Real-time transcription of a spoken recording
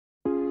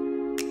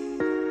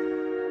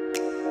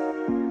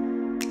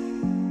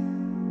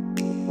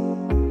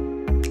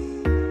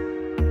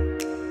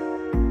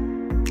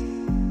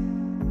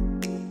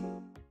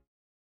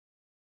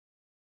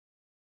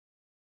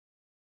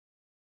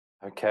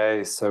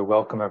Okay, so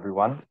welcome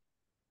everyone.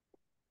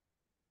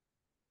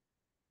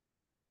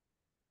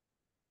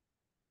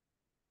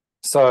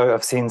 So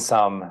I've seen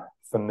some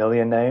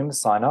familiar names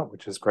sign up,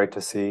 which is great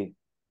to see.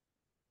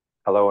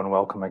 Hello and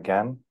welcome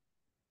again.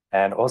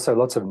 And also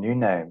lots of new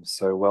names.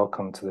 So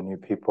welcome to the new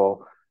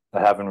people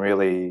that haven't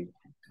really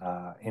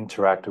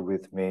interacted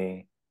with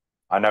me.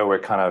 I know we're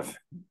kind of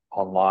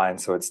online,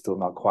 so it's still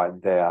not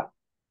quite there,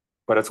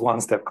 but it's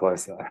one step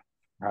closer,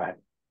 right?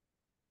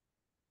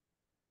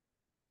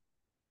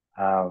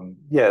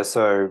 Yeah,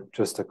 so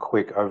just a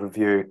quick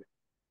overview.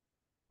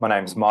 My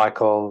name's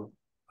Michael.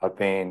 I've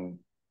been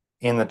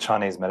in the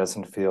Chinese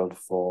medicine field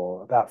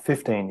for about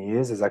 15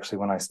 years is actually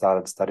when I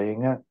started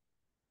studying it.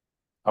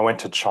 I went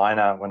to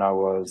China when I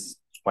was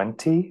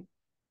 20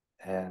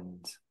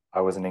 and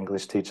I was an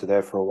English teacher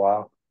there for a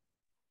while.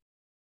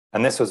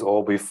 And this was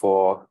all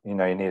before, you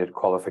needed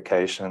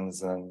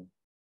qualifications and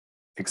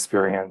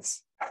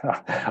experience.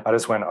 I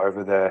just went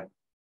over there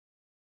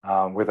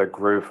with a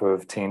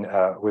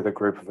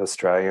group of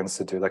Australians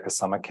to do like a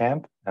summer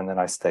camp. And then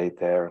I stayed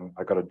there and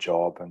I got a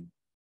job and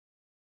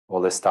all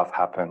this stuff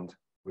happened,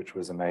 which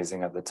was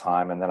amazing at the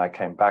time. And then I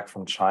came back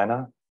from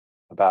China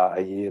about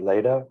a year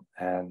later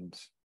and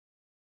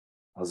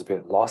I was a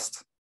bit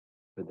lost,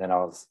 but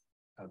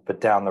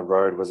down the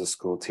road was a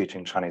school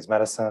teaching Chinese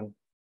medicine,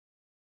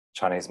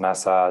 Chinese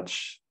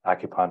massage,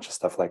 acupuncture,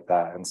 stuff like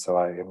that. And so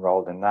I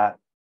enrolled in that,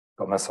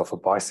 got myself a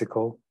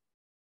bicycle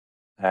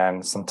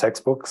and some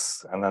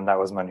textbooks. And then that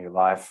was my new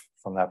life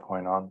from that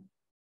point on.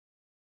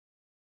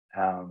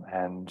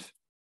 And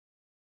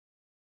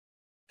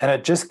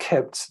it just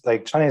kept,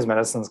 like, Chinese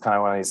medicine is kind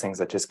of one of these things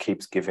that just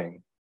keeps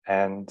giving.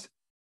 And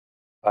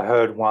I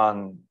heard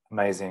one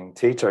amazing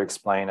teacher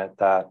explain it,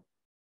 that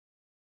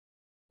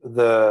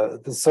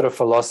the sort of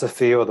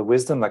philosophy or the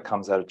wisdom that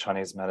comes out of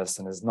Chinese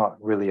medicine is not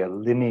really a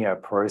linear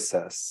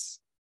process.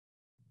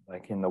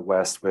 Like in the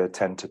West, we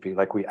tend to be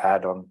like, we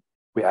add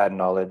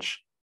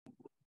knowledge.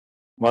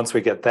 Once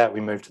we get that,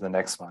 we move to the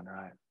next one,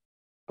 right?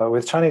 But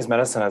with Chinese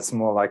medicine, it's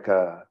more like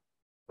a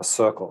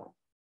circle.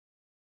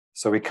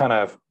 So we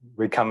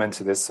come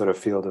into this sort of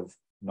field of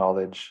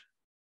knowledge,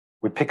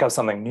 we pick up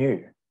something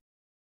new,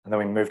 and then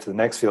we move to the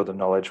next field of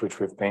knowledge, which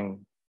we've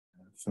been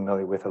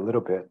familiar with a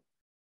little bit,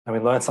 and we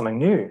learn something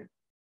new.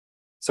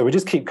 So we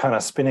just keep kind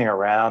of spinning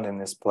around in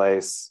this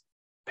place,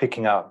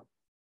 picking up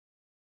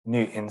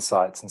new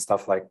insights and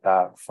stuff like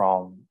that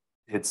from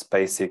its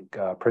basic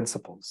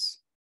principles.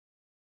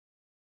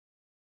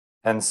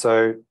 And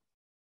so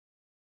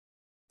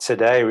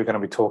today we're going to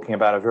be talking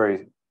about a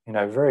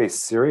very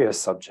serious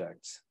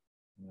subject.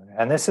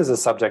 And this is a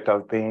subject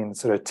I've been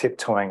sort of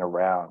tiptoeing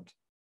around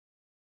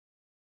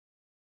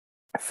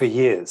for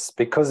years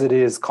because it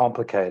is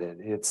complicated,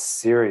 it's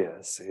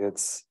serious,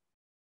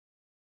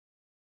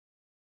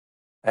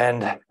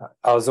 and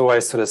I was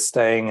always sort of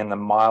staying in the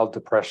mild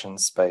depression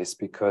space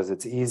because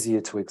it's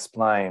easier to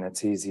explain,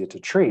 it's easier to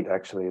treat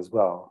actually as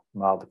well.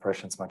 Mild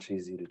depression is much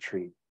easier to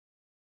treat.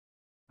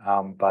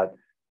 But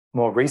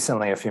more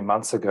recently, a few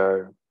months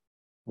ago,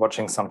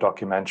 watching some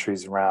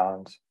documentaries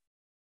around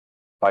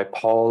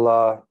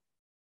bipolar,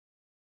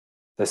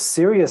 the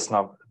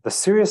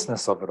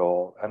seriousness of it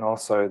all, and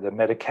also the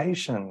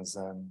medications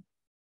and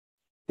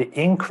the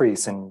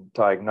increase in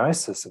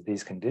diagnosis of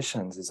these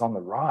conditions is on the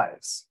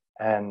rise.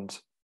 And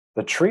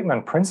the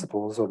treatment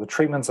principles or the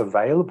treatments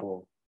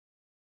available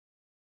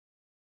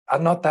are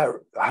not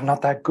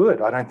that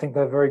good. I don't think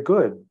they're very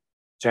good.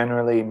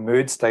 Generally,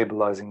 mood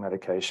stabilizing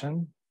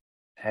medication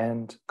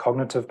and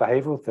cognitive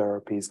behavioral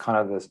therapy is kind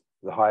of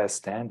the highest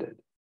standard.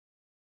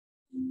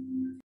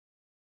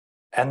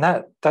 And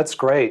that's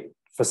great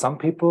for some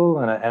people,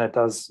 and it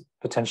does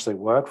potentially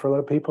work for a lot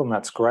of people, and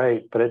that's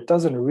great, but it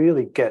doesn't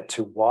really get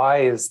to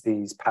why is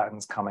these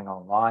patterns coming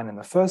online in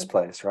the first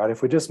place, right?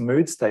 If we're just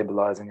mood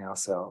stabilizing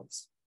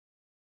ourselves,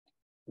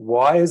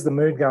 why is the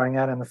mood going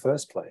out in the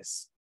first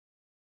place?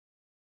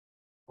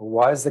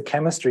 Why is the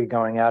chemistry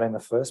going out in the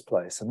first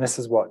place? And this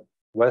is what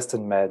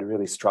Western med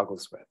really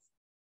struggles with.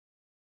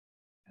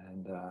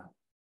 And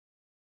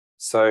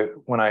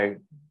so when I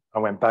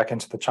went back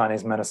into the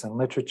Chinese medicine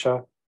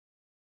literature,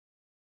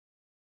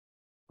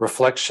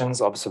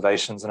 reflections,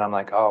 observations, and I'm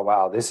like, oh,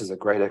 wow, this is a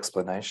great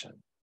explanation.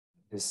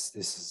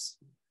 This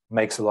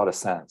makes a lot of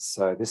sense.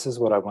 So this is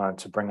what I wanted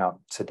to bring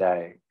up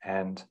today.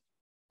 And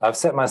I've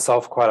set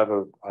myself quite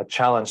a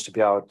challenge to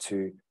be able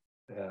to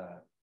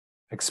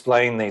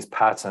explain these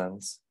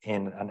patterns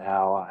in an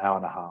hour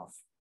and a half.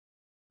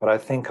 But I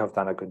think I've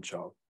done a good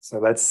job. So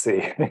let's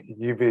see.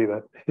 You be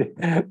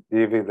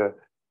the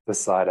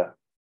decider.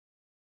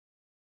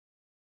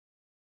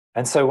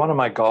 And so one of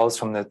my goals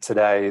from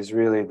today is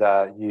really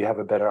that you have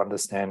a better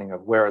understanding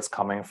of where it's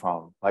coming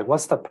from. Like,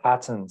 what's the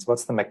patterns,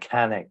 what's the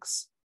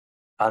mechanics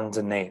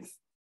underneath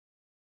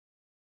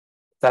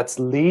that's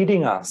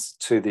leading us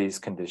to these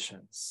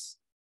conditions?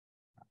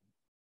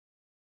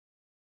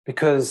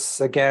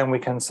 Because again, we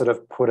can sort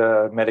of put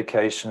a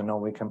medication or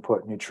we can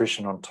put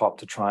nutrition on top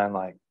to try and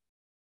like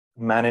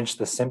manage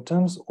the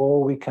symptoms,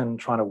 or we can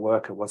try to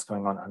work at what's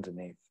going on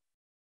underneath.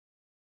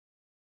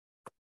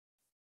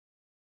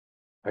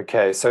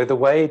 Okay, so the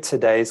way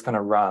today's going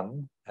to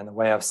run and the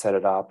way I've set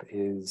it up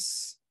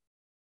is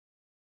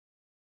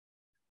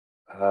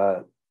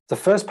the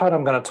first part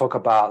I'm going to talk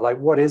about, like,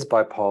 what is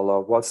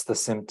bipolar? What's the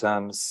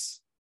symptoms?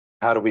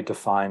 How do we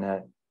define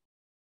it?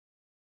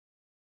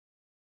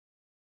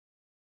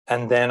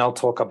 And then I'll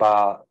talk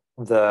about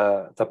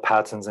the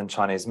patterns in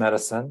Chinese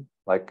medicine,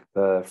 like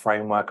the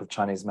framework of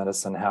Chinese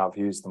medicine, how it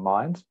views the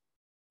mind.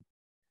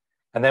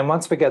 And then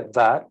once we get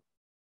that,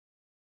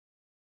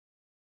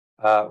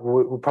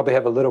 we'll probably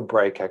have a little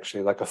break,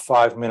 actually, like a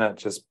 5-minute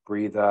just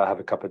breather,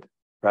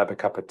 grab a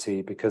cup of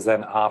tea, because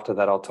then after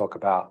that, I'll talk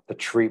about the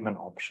treatment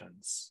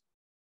options.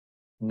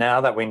 Now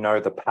that we know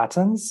the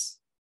patterns,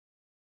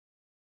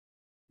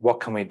 what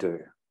can we do?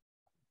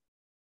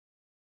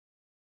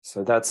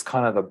 So that's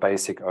kind of the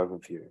basic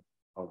overview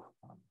of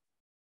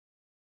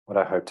what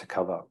I hope to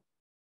cover.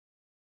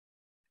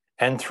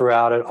 And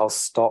throughout it, I'll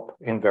stop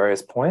in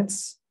various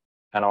points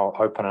and I'll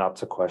open it up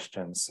to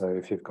questions. So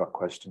if you've got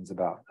questions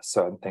about a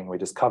certain thing we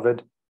just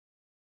covered,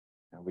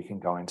 we can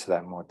go into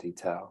that in more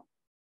detail.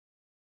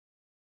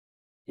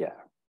 Yeah.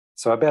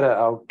 So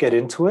I'll get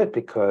into it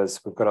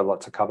because we've got a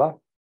lot to cover.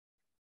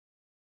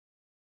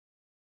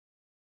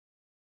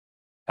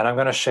 And I'm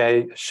going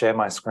to share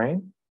my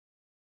screen.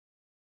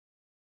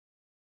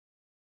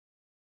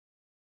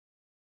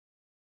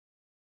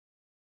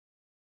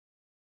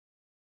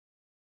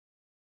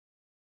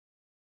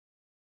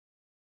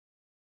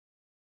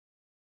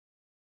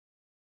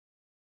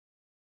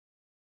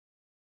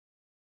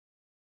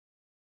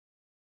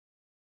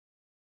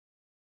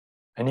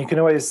 And you can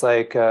always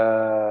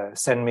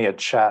send me a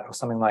chat or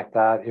something like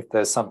that if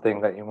there's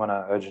something that you want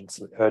to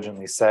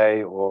urgently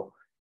say, or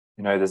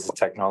there's a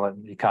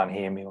technology you can't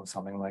hear me or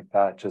something like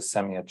that. Just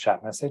send me a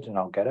chat message and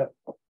I'll get it.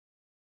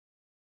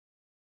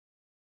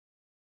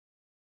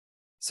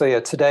 So yeah,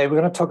 today we're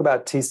going to talk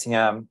about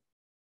TCM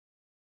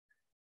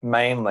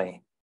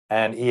mainly,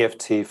 and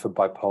EFT for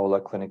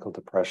bipolar, clinical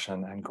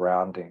depression, and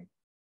grounding.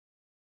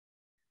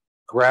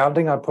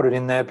 Grounding, I put it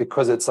in there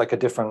because it's like a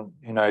different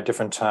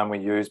term we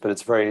use, but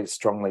it's very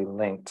strongly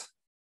linked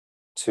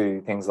to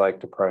things like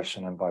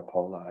depression and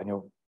bipolar, and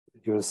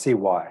you'll see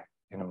why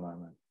in a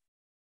moment.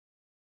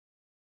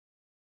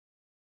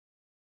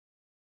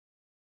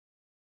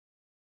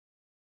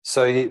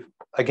 So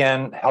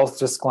again, health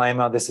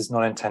disclaimer, this is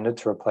not intended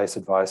to replace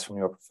advice from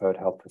your preferred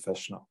health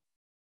professional.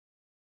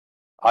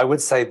 I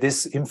would say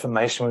this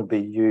information would be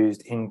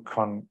used in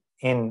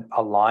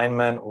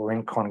alignment or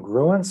in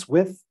congruence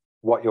with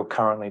what you're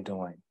currently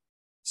doing.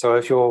 So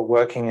if you're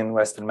working in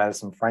Western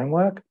medicine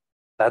framework,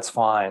 that's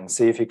fine.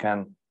 See if you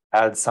can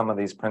add some of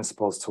these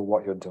principles to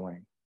what you're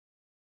doing.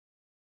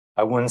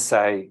 I wouldn't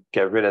say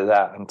get rid of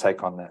that and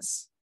take on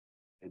this.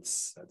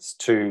 It's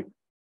too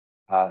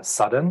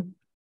sudden.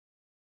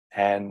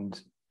 And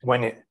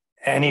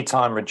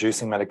anytime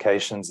reducing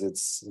medications,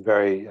 it's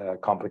very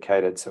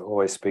complicated to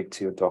always speak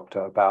to your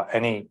doctor about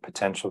any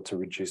potential to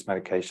reduce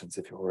medications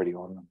if you're already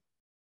on them.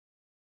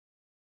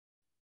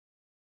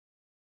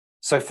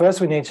 So first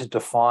we need to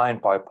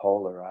define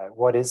bipolar, right?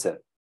 What is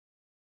it?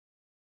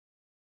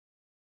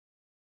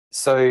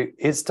 So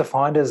it's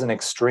defined as an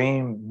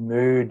extreme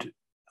moods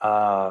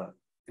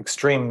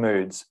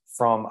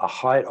from a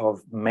height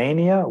of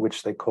mania,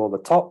 which they call the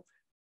top,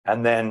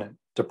 and then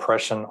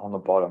depression on the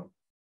bottom.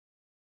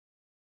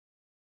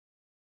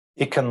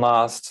 It can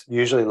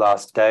usually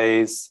last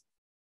days,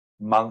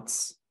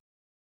 months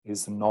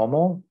is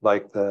normal,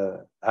 like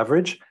the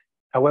average.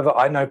 However,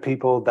 I know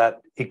people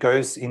that it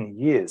goes in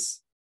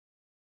years,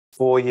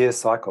 4-year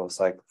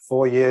cycles. Like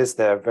 4 years,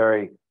 they're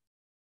very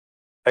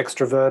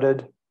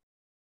extroverted,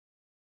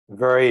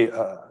 very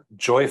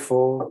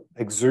joyful,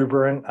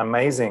 exuberant,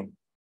 amazing.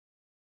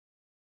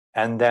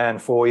 And then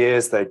 4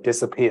 years, they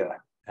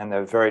disappear and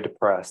they're very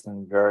depressed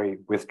and very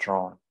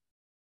withdrawn.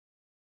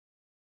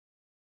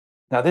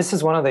 Now, this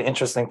is one of the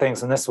interesting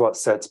things, and this is what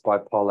sets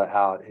bipolar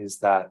out, is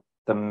that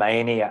the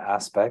mania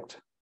aspect.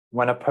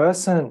 When a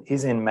person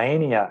is in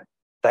mania,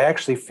 they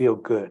actually feel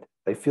good.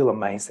 They feel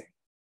amazing.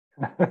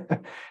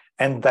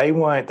 And they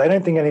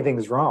don't think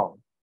anything's wrong.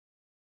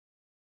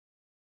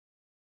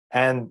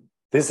 And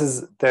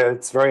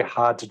it's very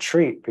hard to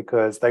treat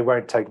because they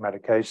won't take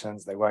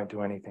medications, they won't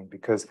do anything,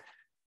 because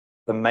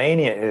the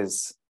mania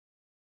is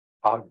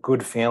a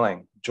good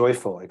feeling,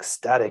 joyful,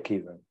 ecstatic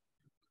even.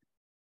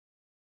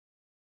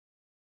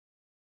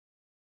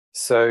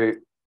 So,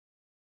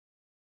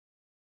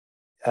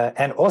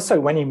 and also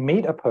when you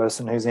meet a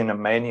person who's in a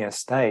mania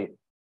state,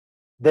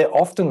 they're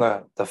often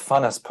the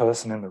funnest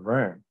person in the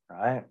room,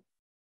 right?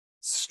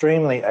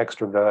 Extremely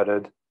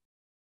extroverted,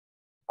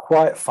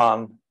 quite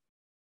fun.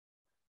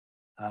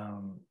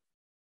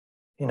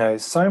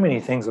 So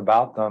many things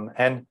about them.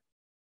 And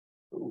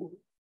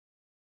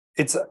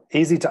it's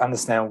easy to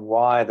understand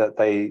why that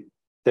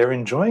they're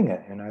enjoying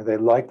it. They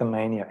like the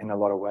mania in a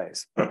lot of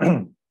ways.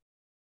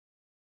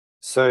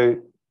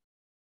 So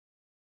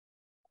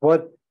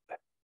what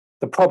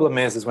the problem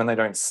is when they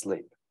don't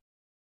sleep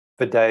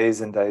for days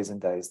and days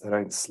and days, they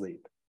don't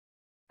sleep.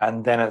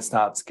 And then it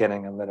starts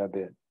getting a little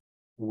bit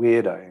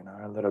weirder, you know,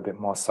 a little bit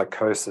more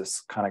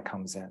psychosis kind of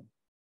comes in.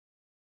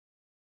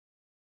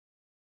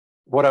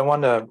 What I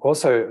want to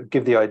also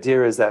give the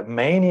idea is that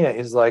mania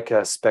is like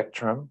a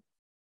spectrum.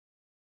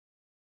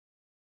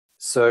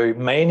 So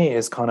mania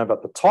is kind of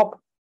at the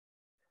top,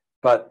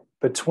 but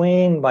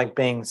between like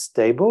being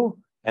stable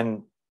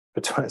and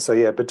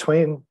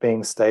between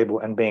being stable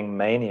and being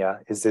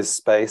mania is this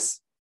space,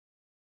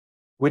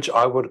 which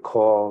I would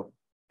call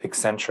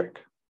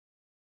eccentric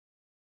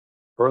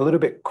or a little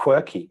bit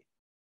quirky.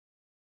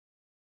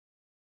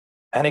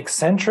 And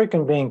eccentric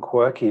and being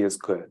quirky is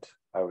good,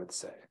 I would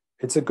say.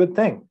 It's a good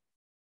thing.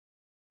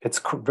 It's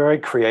very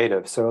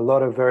creative. So a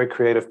lot of very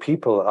creative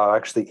people are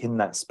actually in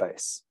that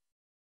space.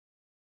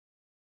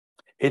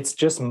 It's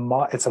just,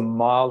 it's a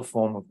mild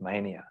form of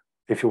mania,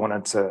 if you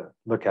wanted to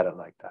look at it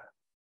like that.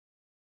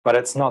 But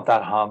it's not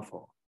that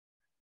harmful.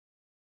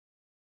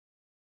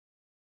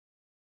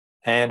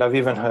 And I've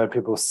even heard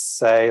people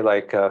say,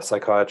 like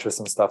psychiatrists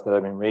and stuff that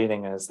I've been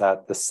reading, is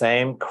that the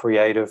same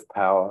creative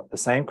power, the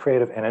same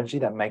creative energy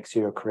that makes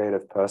you a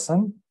creative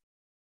person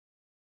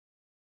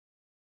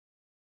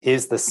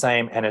is the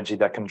same energy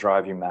that can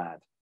drive you mad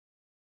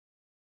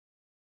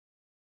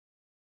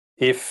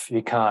if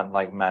you can't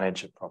like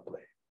manage it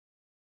properly.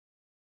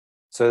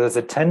 So there's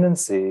a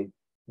tendency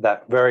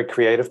that very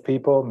creative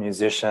people,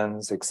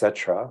 musicians,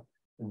 etc.,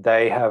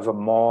 they have a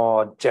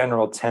more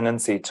general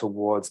tendency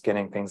towards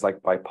getting things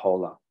like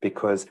bipolar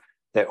because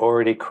they're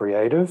already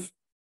creative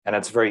and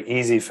it's very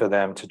easy for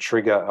them to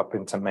trigger up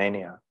into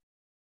mania,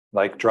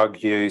 like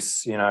drug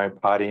use, you know,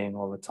 partying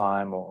all the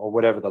time or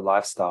whatever the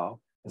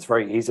lifestyle. It's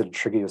very easy to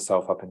trigger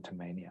yourself up into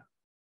mania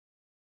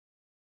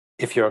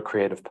if you're a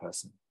creative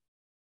person.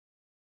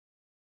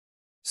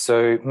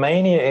 So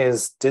mania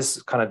is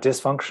kind of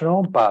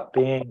dysfunctional, but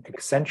being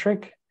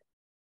eccentric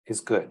is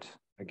good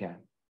again.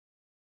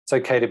 It's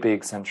okay to be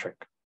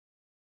eccentric.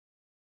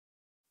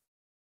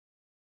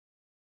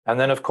 And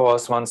then, of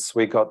course, once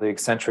we got the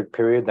eccentric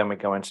period, then we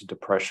go into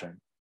depression.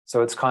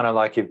 So it's kind of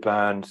like you've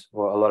burned a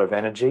lot of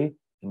energy,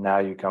 and now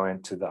you go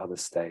into the other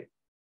state.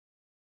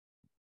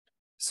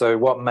 So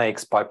what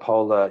makes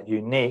bipolar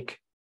unique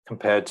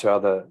compared to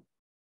other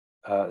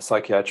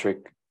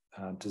psychiatric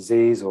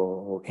disease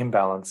or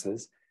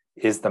imbalances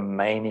is the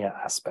mania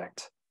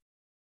aspect.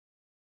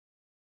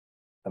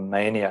 The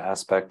mania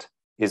aspect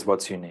is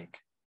what's unique.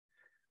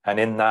 And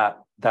in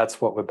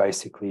that's what we're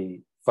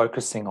basically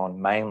focusing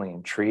on mainly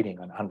and treating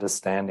and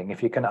understanding.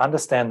 If you can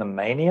understand the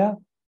mania,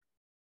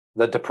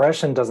 the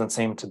depression doesn't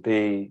seem to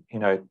be, you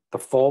know, the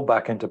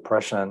fallback in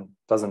depression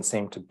doesn't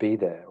seem to be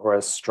there or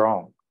as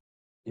strong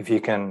if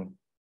you can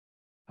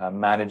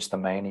manage the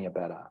mania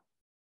better.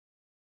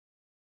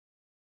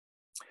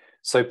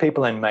 So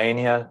people in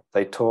mania,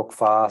 they talk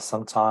fast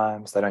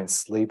sometimes, they don't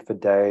sleep for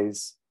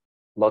days,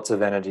 lots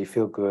of energy,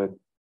 feel good.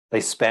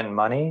 They spend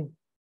money.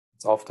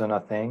 It's often a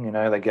thing, you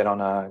know, they get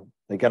on a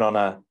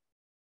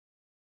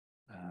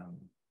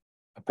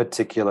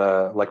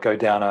particular, like go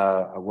down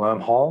a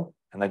wormhole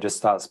and they just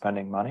start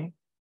spending money.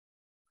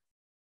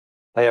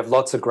 They have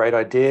lots of great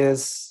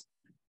ideas,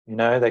 you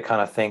know, they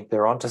kind of think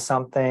they're onto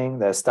something,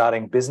 they're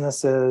starting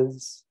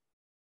businesses.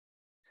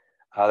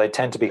 They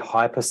tend to be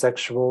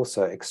hypersexual,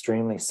 so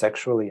extremely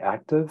sexually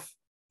active,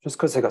 just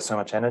because they've got so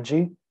much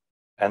energy,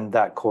 and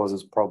that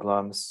causes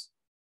problems.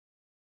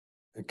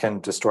 It can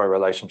destroy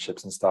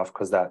relationships and stuff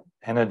because that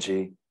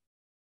energy,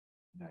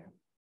 you know,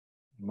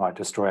 might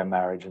destroy a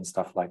marriage and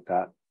stuff like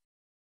that.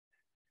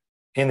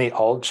 In the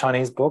old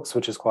Chinese books,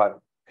 which is quite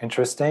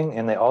interesting,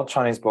 in the old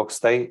Chinese books,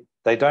 they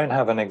don't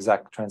have an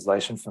exact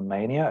translation for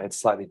mania. It's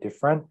slightly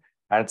different,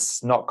 and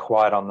it's not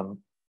quite on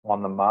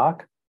the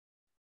mark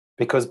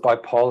because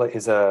bipolar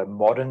is a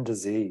modern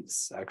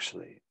disease,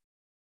 actually.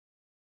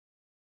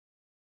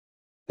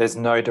 There's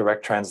no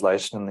direct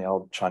translation in the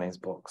old Chinese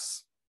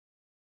books.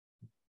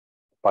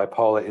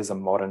 Bipolar is a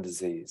modern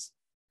disease.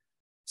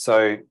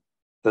 So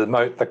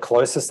the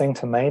closest thing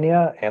to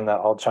mania in the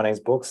old Chinese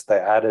books, they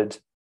added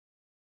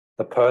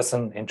the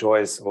person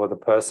enjoys or the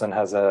person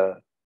has a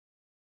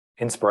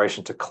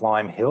inspiration to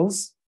climb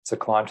hills, to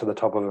climb to the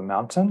top of a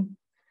mountain,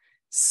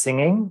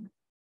 singing,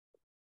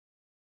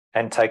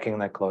 and taking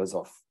their clothes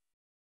off.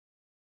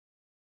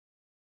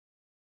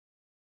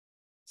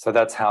 So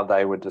that's how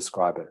they would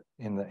describe it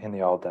in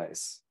the old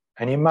days.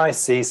 And you may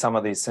see some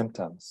of these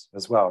symptoms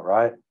as well,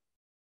 right?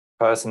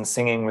 Person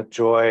singing with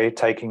joy,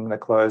 taking the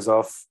clothes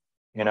off,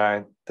 you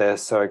know, they're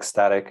so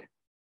ecstatic.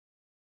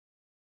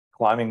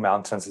 Climbing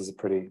mountains is a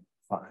pretty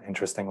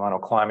interesting one, or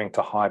climbing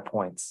to high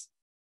points.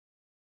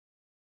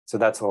 So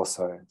that's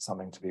also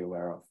something to be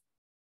aware of.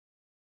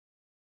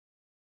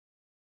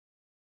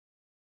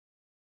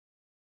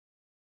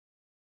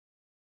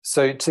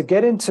 So to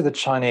get into the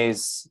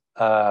Chinese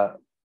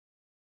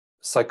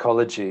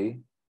psychology,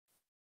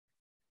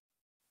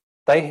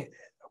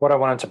 what I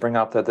wanted to bring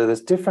up that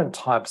there's different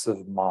types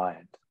of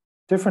mind,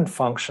 different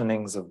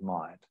functionings of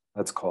mind,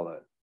 let's call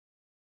it.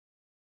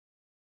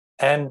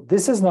 And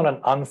this is not an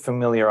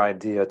unfamiliar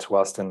idea to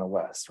us in the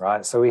West,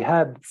 right? So we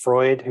had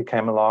Freud who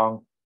came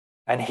along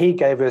and he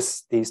gave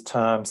us these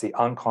terms, the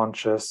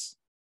unconscious,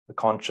 the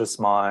conscious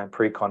mind,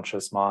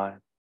 pre-conscious mind.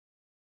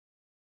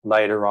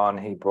 Later on,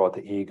 he brought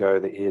the ego,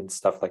 the id,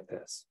 stuff like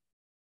this.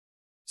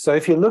 So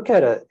if you look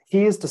at it,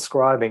 he is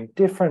describing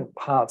different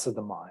parts of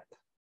the mind.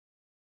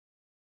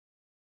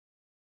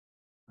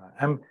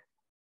 And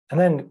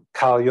then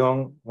Carl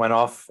Jung went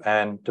off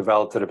and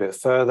developed it a bit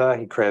further.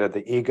 He created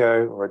the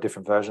ego, or a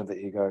different version of the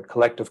ego,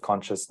 collective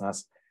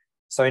consciousness.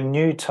 So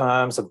new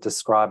terms of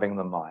describing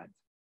the mind.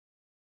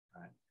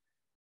 Right?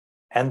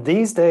 And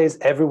these days,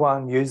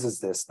 everyone uses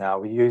this now.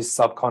 We use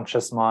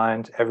subconscious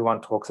mind.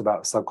 Everyone talks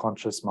about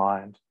subconscious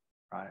mind,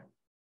 right?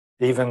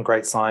 Even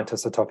great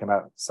scientists are talking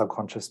about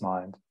subconscious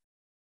mind.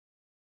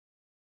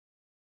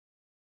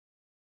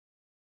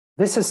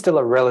 This is still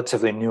a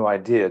relatively new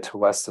idea to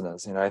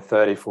Westerners,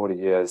 30, 40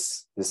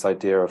 years, this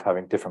idea of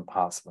having different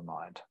parts of the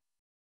mind.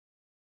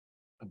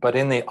 But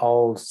in the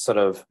old sort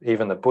of,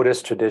 even the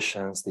Buddhist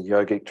traditions, the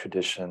yogic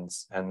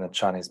traditions, and the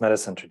Chinese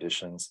medicine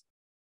traditions,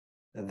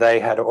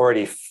 they had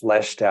already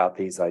fleshed out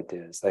these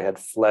ideas. They had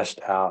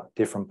fleshed out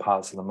different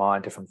parts of the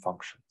mind, different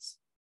functions.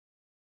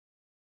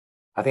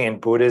 I think in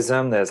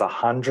Buddhism, there's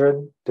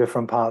 100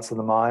 different parts of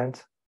the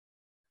mind.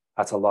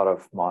 That's a lot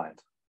of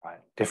mind, right?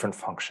 Different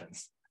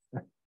functions.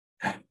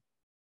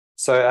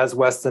 So as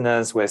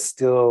Westerners, we're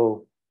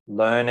still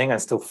learning and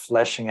still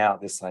fleshing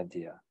out this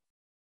idea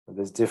that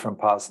there's different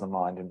parts of the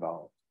mind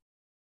involved.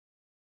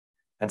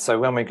 And so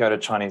when we go to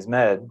Chinese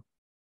med,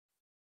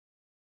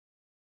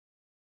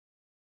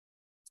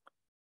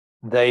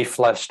 they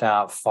fleshed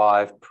out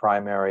 5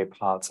 primary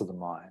parts of the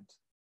mind.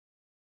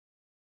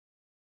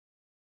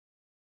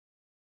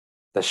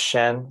 The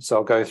Shen, so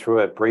I'll go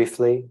through it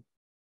briefly,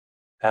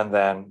 and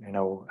then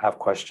we'll have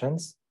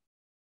questions.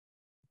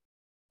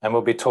 And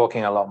we'll be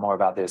talking a lot more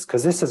about this,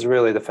 because this is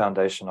really the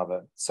foundation of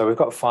it. So we've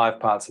got 5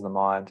 parts of the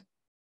mind.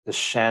 The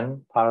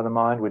Shen part of the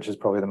mind, which is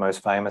probably the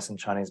most famous in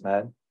Chinese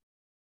med.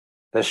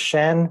 The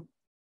Shen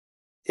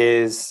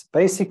is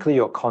basically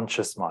your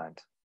conscious mind.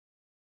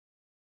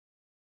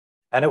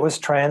 And it was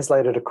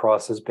translated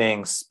across as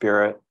being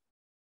spirit.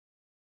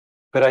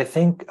 But I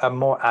think a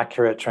more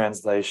accurate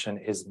translation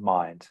is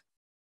mind.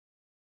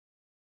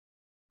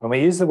 When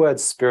we use the word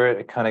spirit,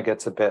 it kind of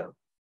gets a bit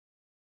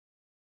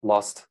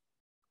lost,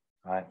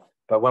 right?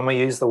 But when we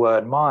use the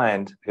word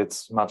mind,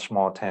 it's much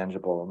more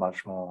tangible,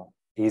 much more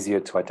easier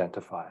to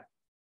identify.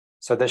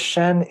 So the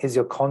Shen is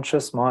your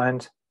conscious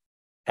mind,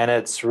 and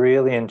it's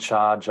really in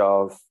charge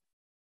of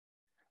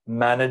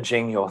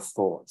managing your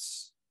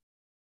thoughts.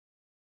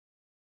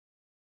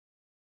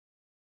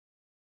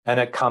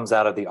 And it comes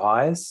out of the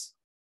eyes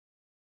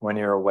when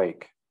you're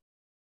awake.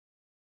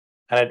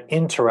 And it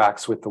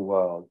interacts with the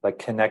world, like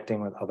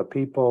connecting with other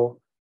people.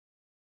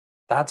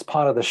 That's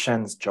part of the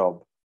Shen's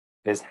job,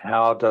 is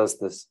how does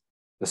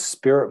the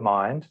spirit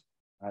mind,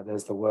 right,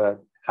 there's the word,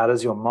 how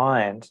does your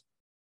mind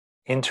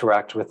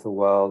interact with the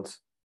world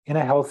in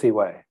a healthy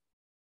way?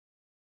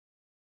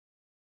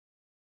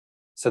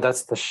 So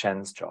that's the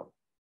Shen's job.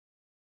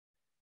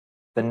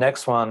 The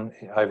next one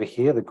over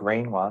here, the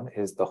green one,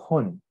 is the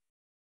Hun.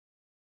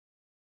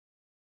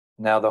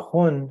 Now the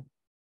Hun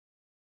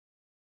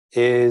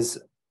is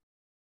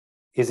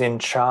in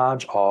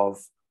charge of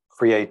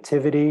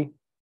creativity,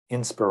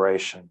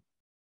 inspiration,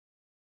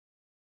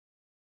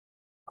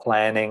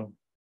 planning.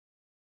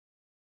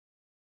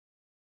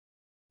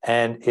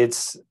 And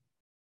it's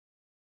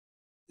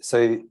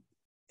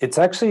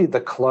actually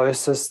the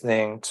closest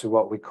thing to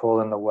what we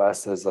call in the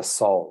West as a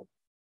soul,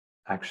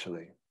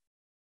 actually.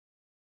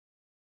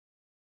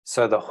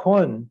 So the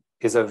Hun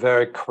is a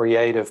very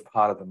creative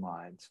part of the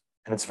mind,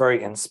 and it's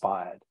very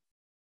inspired.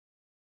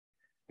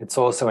 It's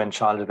also in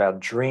charge of our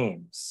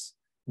dreams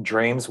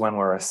when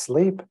we're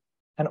asleep,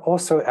 and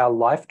also our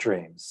life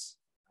dreams,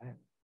 right?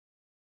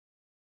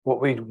 What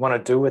we want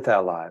to do with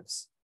our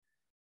lives.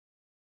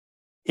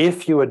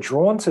 If you are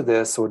drawn to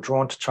this, or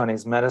drawn to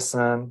Chinese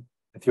medicine,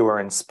 if you are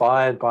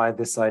inspired by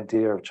this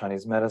idea of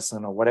Chinese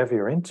medicine or whatever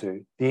you're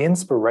into, the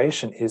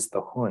inspiration is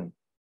the Hun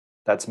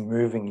that's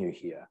moving you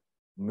here,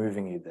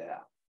 moving you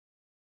there.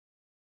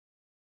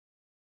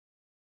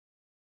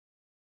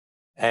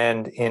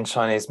 And in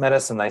Chinese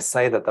medicine, they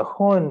say that the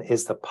Hun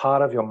is the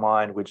part of your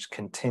mind which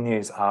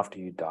continues after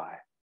you die.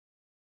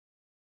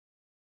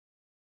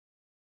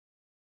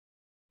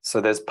 So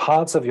there's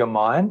parts of your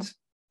mind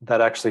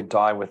that actually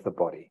die with the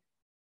body.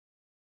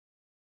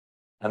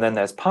 And then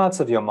there's parts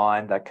of your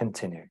mind that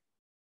continue.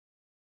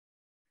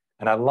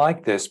 And I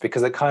like this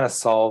because it kind of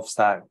solves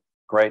that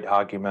great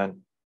argument.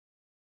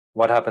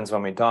 What happens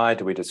when we die?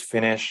 Do we just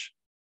finish,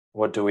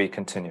 or do we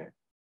continue?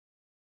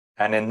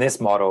 And in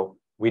this model,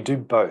 we do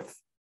both.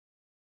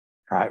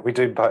 Right? We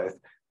do both.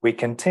 We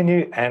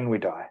continue and we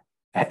die,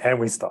 and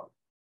we stop.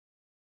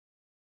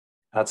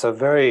 That's a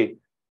very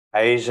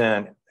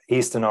Asian,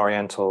 Eastern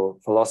Oriental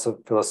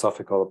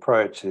philosophical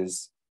approach.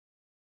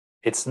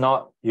 It's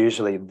not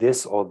usually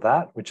this or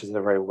that, which is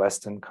a very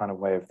Western kind of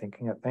way of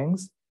thinking of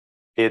things.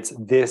 It's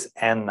this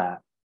and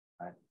that.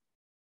 Right?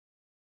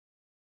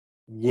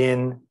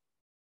 Yin.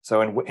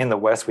 So in the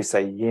West, we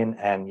say yin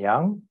and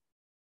yang,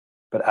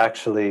 but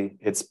actually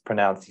it's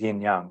pronounced yin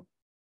yang.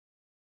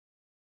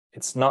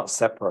 It's not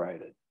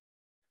separated.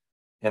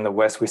 In the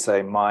West, we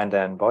say mind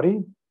and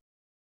body.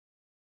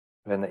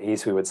 But in the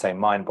East, we would say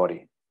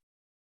mind-body.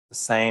 The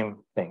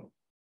same thing.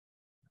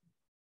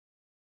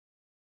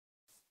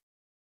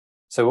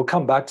 So we'll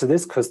come back to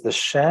this because the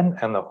Shen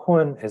and the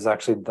Hun is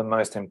actually the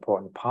most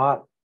important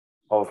part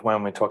of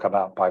when we talk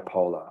about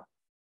bipolar.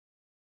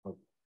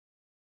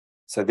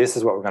 So this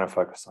is what we're going to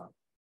focus on.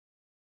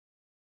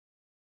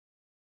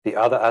 The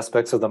other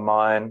aspects of the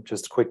mind,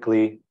 just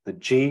quickly, the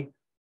Ji,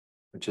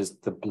 which is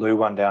the blue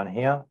one down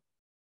here.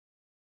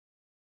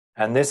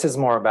 And this is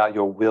more about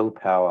your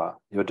willpower,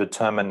 your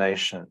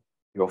determination,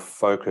 your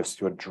focus,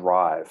 your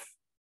drive.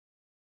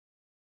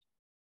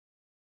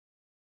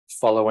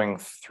 Following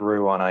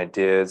through on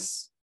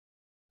ideas.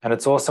 And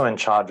it's also in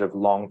charge of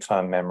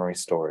long-term memory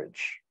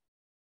storage.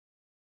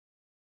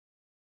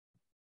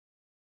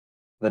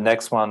 The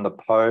next one, the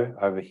Po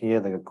over here,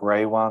 the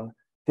gray one,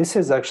 this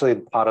is actually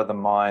the part of the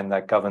mind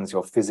that governs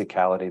your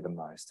physicality the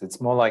most. It's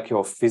more like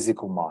your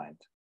physical mind,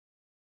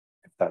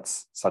 if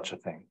that's such a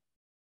thing.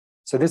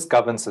 So this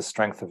governs the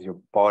strength of your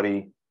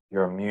body,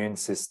 your immune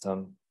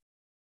system,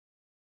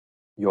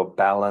 your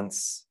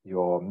balance,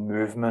 your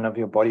movement of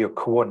your body, your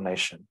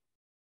coordination,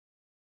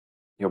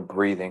 your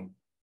breathing.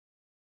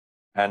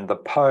 And the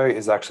Po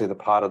is actually the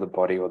part of the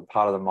body or the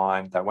part of the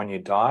mind that when you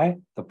die,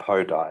 the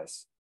Po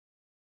dies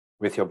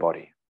with your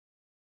body.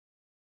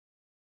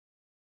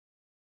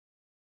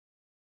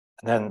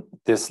 And then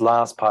this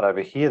last part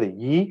over here, the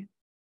Yi,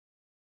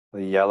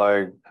 the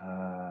yellow,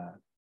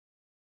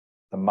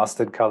 the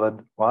mustard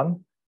colored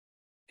one,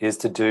 is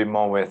to do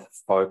more with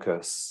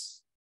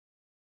focus,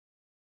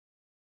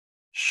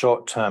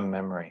 short-term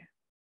memory,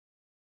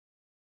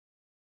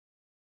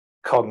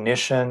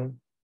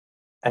 cognition,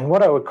 and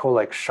what I would call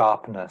like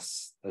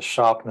sharpness. The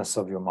sharpness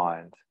of your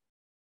mind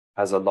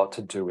has a lot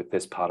to do with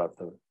this part of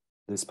the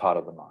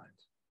mind.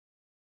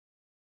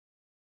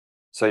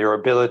 So your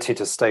ability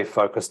to stay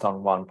focused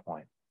on one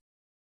point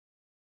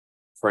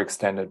for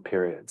extended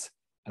periods.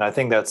 And I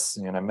think that's,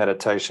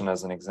 meditation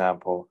as an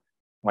example.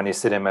 When you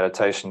sit in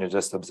meditation, you're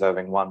just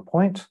observing one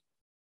point.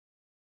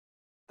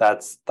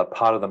 That's the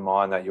part of the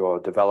mind that you're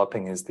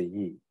developing is the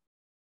Yi,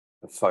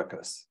 the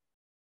focus.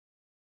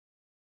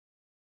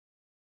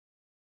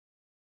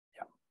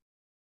 Yeah.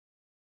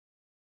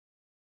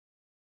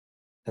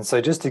 And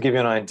so just to give you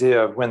an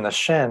idea of when the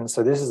Shen,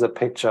 so this is a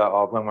picture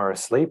of when we're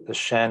asleep, the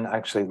Shen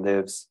actually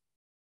lives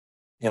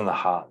in the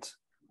heart.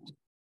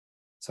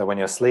 So when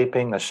you're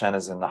sleeping, the Shen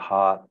is in the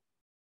heart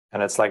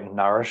and it's like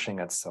nourishing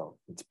itself.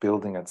 It's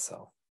building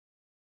itself.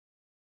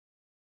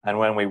 And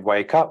when we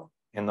wake up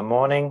in the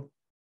morning,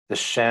 the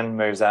Shen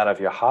moves out of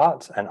your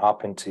heart and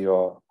up into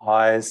your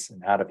eyes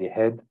and out of your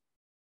head.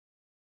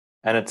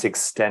 And it's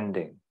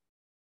extending.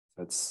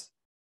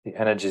 The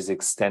energy is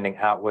extending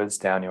outwards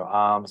down your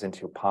arms into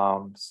your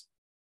palms.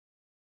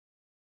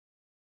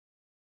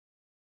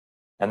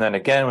 And then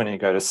again, when you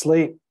go to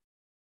sleep,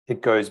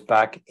 it goes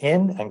back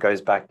in and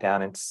goes back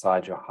down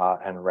inside your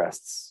heart and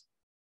rests.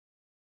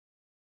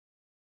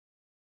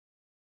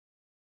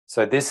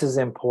 So this is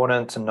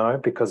important to know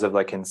because of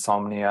like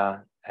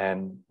insomnia,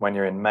 and when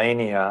you're in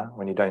mania,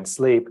 when you don't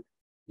sleep,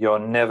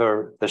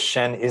 the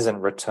Shen isn't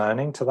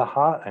returning to the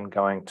heart and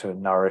going to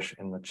nourish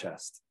in the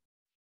chest.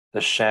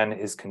 The Shen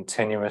is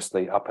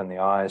continuously up in the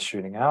eyes,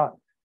 shooting out,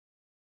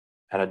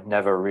 and it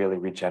never really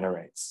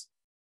regenerates.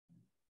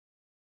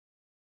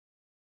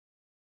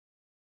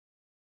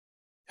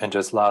 And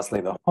just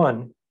lastly, the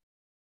Hun.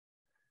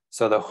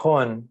 So the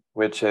Hun,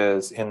 which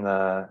is in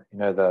the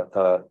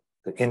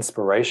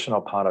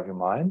inspirational part of your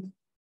mind,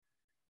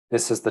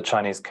 this is the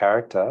Chinese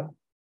character.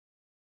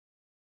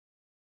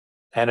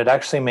 And it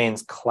actually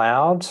means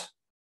cloud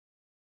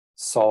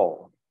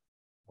soul,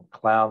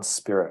 cloud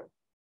spirit.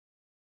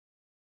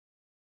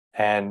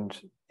 And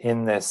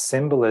in this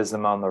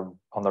symbolism on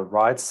the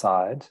right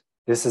side,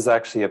 this is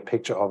actually a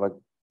picture of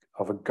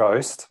a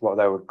ghost, what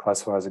they would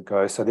classify as a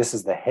ghost. So this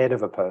is the head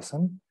of a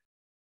person.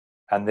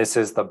 And this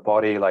is the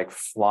body like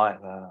flying,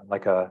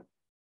 like a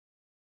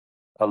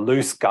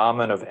loose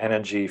garment of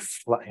energy,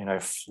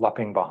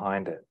 flopping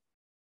behind it.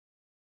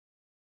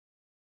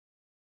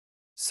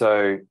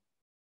 So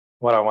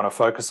what I want to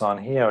focus on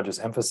here, or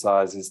just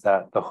emphasize, is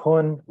that the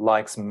Hun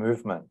likes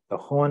movement. The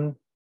Hun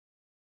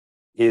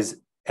is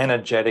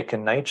energetic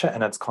in nature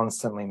and it's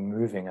constantly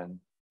moving and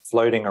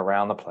floating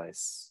around the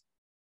place.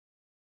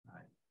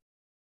 Right.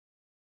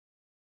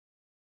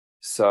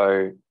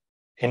 So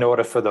in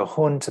order for the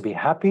Hun to be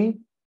happy,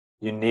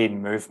 you need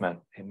movement.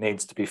 It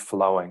needs to be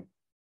flowing.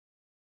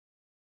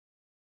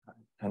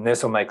 And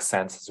this will make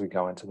sense as we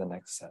go into the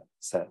next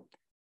set.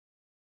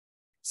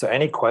 So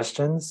any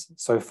questions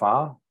so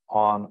far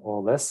on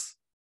all this?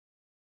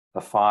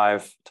 The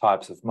 5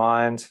 types of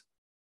mind,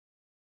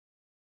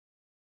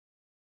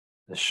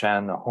 the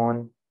Shen, the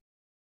Hun.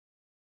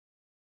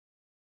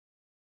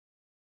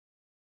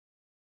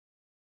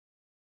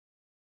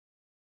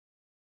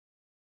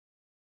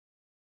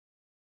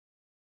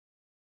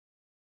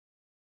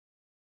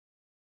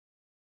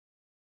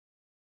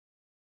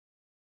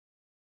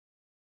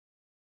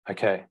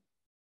 Okay.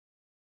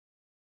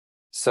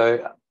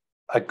 So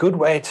a good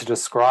way to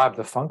describe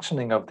the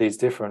functioning of these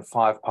different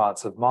 5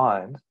 parts of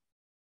mind.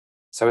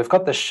 So we've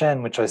got the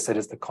Shen, which I said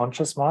is the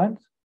conscious mind,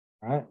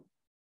 right?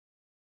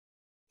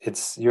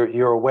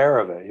 You're aware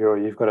of it.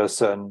 You've got a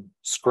certain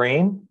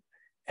screen,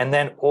 and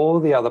then all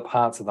the other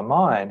parts of the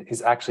mind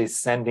is actually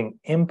sending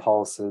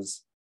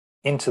impulses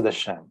into the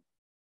Shen.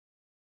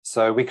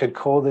 So we could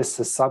call this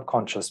the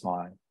subconscious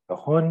mind. The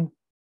Hun,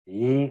 the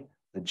Yi,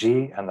 the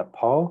Ji, and the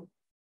Po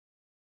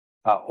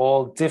are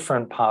all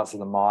different parts of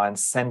the mind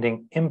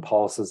sending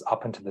impulses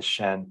up into the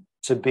Shen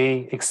to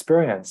be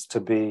experienced, to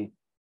be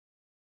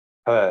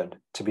heard,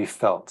 to be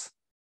felt.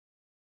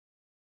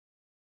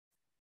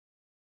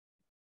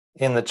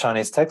 In the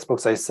Chinese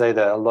textbooks, they say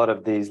that a lot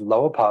of these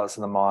lower parts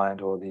of the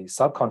mind or the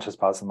subconscious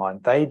parts of the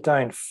mind, they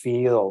don't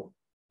feel,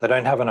 they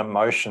don't have an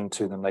emotion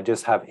to them. They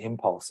just have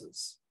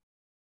impulses.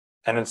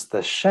 And it's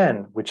the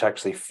Shen which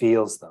actually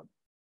feels them.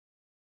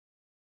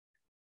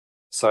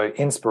 So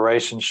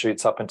inspiration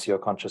shoots up into your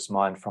conscious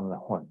mind from the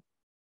Hun.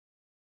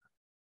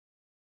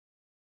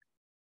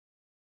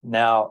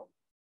 Now,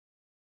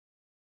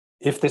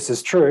 if this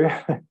is true,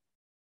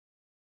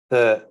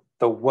 the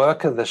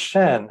work of the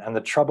Shen and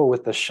the trouble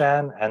with the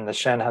Shen, and the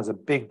Shen has a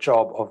big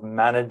job of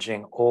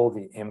managing all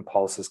the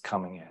impulses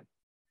coming in.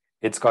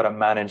 It's got to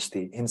manage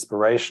the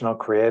inspirational,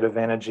 creative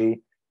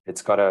energy.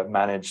 It's got to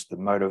manage the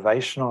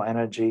motivational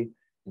energy.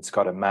 It's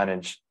got to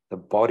manage the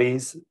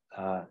body's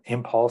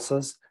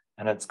impulses,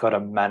 and it's got to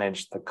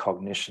manage the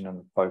cognition and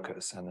the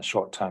focus and the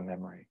short-term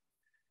memory.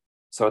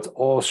 So it's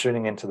all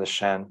shooting into the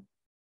Shen.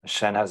 The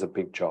Shen has a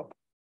big job.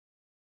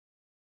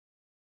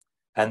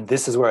 And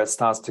this is where it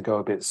starts to go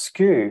a bit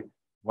skew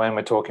when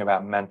we're talking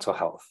about mental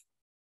health.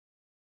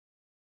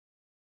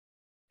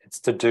 It's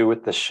to do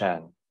with the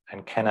Shen,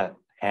 and can it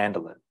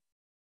handle it?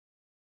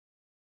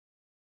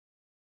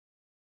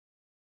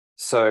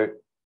 So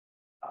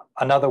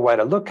another way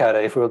to look at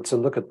it, if we were to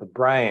look at the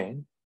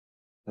brain,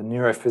 the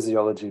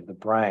neurophysiology of the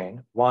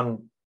brain,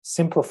 one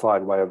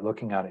simplified way of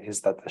looking at it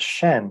is that the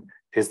Shen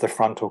is the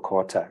frontal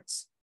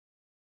cortex.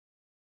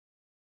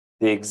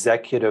 The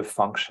executive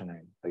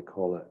functioning, they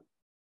call it.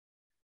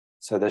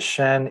 So the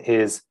Shen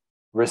is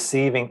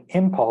receiving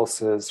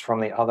impulses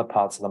from the other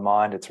parts of the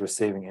mind. It's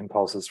receiving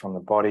impulses from the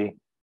body,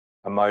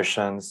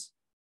 emotions,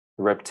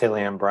 the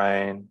reptilian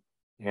brain,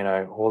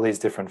 all these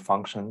different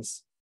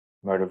functions,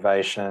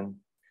 motivation,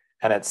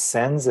 and it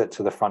sends it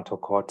to the frontal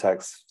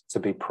cortex to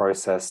be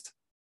processed,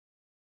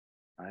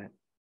 right?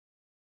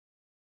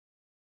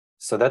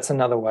 So that's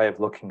another way of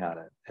looking at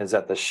it, is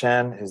that the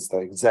Shen is the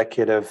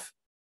executive,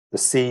 the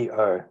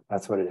CEO,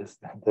 that's what it is.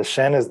 The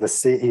Shen is the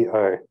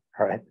CEO,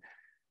 right?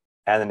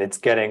 And then it's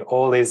getting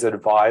all these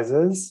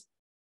advisors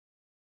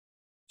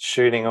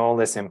shooting all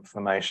this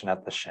information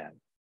at the Shen.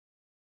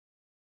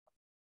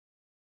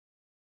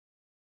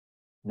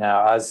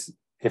 Now,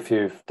 if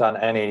you've done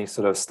any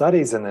sort of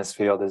studies in this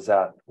field, is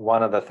that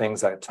one of the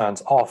things that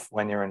turns off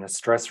when you're in a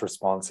stress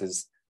response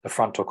is the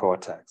frontal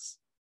cortex.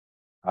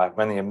 Right?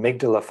 When the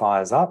amygdala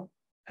fires up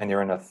and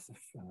you're in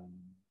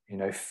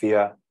a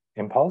fear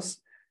impulse,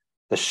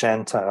 the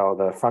Shen or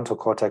the frontal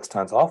cortex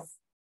turns off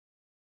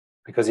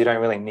because you don't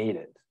really need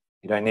it.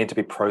 You don't need to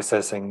be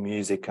processing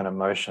music and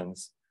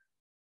emotions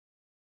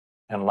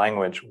and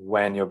language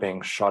when you're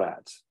being shot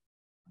at.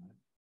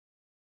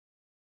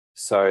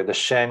 So the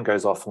Shen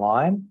goes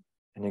offline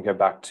and you go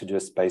back to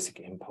just basic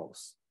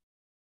impulse.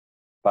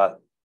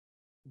 But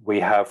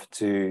we have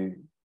to,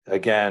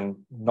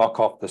 again,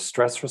 knock off the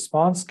stress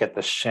response, get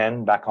the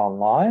Shen back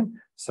online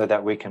so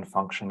that we can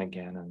function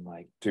again and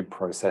do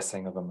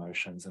processing of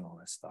emotions and all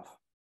this stuff.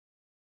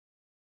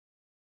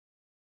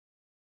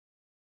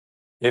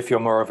 If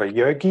you're more of a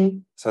yogi,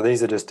 so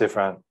these are just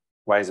different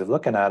ways of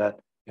looking at it.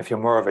 If you're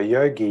more of a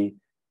yogi,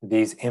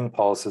 these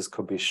impulses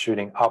could be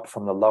shooting up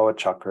from the lower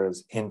chakras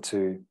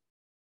into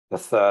the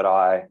third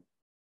eye,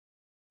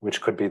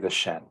 which could be the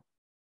Shen.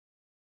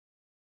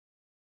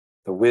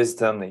 The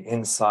wisdom, the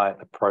insight,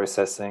 the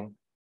processing,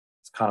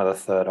 it's kind of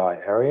the third eye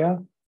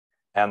area.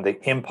 And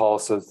the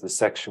impulses, the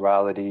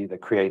sexuality, the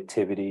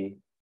creativity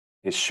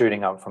is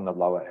shooting up from the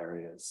lower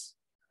areas.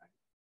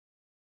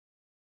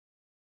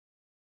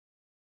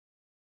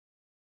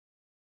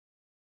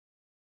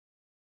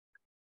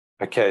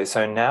 Okay,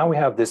 so now we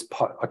have this,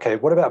 okay,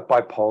 what about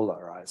bipolar,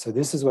 right? So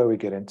this is where we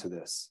get into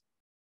this.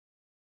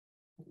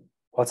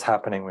 What's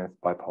happening with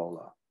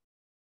bipolar?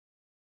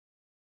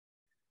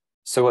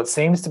 So what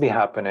seems to be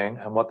happening,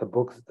 and what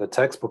the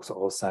textbooks are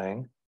all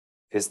saying,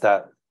 is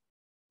that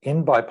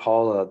in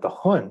bipolar, the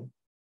Hun,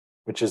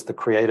 which is the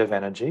creative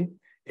energy,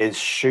 is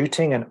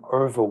shooting and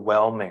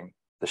overwhelming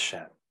the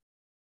Shen.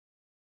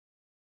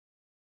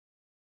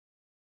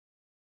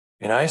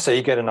 So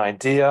you get an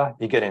idea,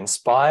 you get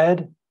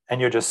inspired, and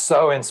you're just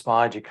so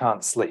inspired you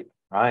can't sleep,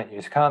 right? You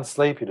can't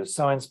sleep, you're just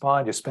so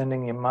inspired, you're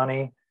spending your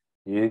money,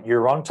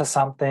 you're onto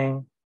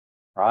something,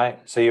 right?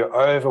 So you're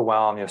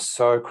overwhelmed, you're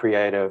so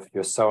creative,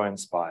 you're so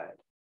inspired.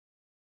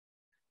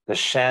 The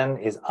Shen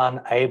is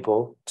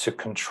unable to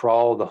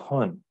control the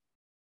Hun.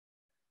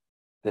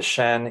 The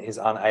Shen is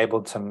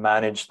unable to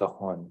manage the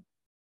Hun.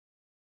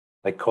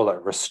 They call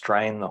it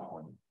restrain the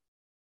Hun.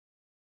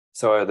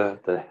 So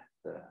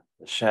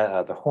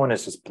the horn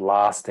is just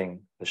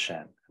blasting the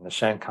Shen, and the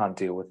Shen can't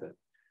deal with it.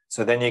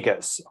 So then you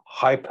get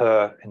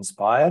hyper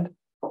inspired,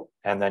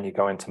 and then you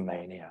go into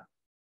mania.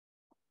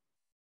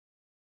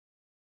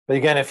 But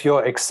again, if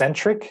you're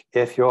eccentric,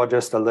 if you're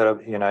just a little,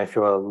 if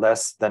you're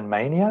less than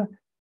mania,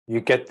 you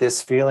get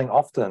this feeling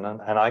often,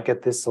 and I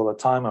get this all the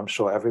time. I'm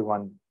sure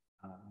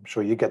I'm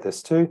sure you get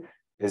this too,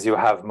 is you'll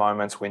have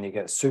moments when you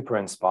get super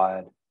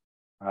inspired,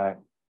 right?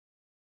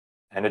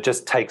 And it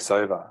just takes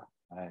over,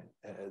 right?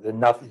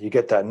 You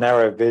get that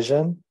narrow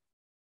vision,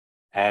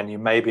 and you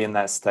may be in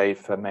that state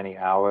for many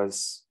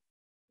hours,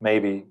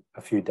 maybe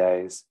a few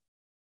days.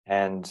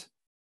 And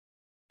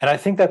I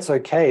think that's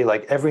okay.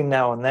 Like every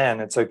now and then,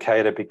 it's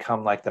okay to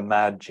become like the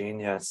mad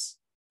genius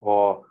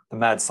or the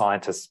mad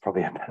scientist,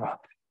 probably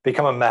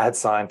become a mad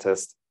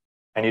scientist,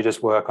 and you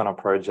just work on a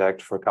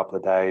project for a couple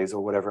of days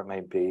or whatever it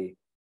may be.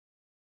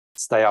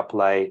 Stay up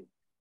late,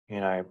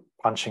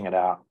 punching it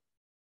out.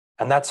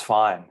 And that's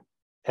fine.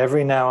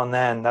 Every now and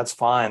then, that's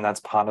fine. That's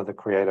part of the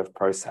creative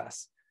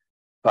process.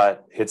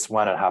 But it's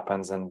when it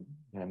happens and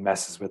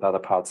messes with other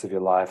parts of your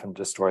life and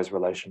destroys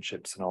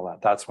relationships and all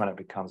that. That's when it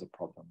becomes a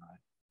problem, right?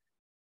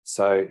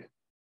 So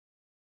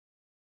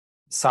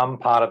some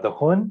part of the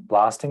hun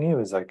blasting you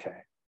is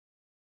okay.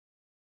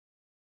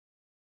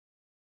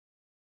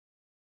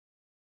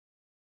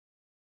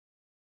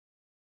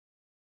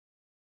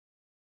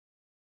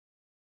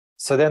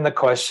 So then the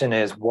question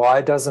is,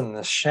 why can't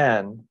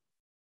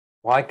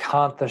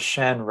the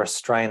Shen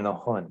restrain the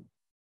hun?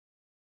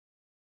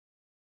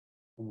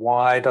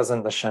 Why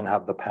doesn't the Shen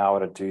have the power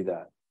to do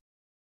that?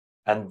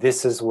 And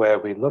this is where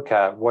we look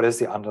at what is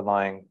the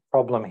underlying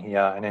problem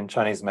here. And in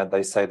Chinese Med,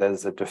 they say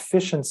there's a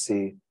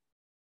deficiency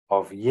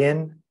of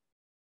yin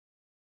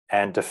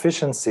and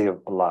deficiency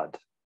of blood.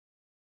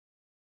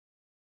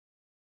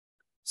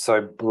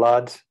 So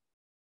blood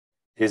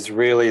is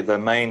really the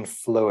main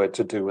fluid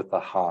to do with the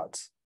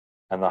heart.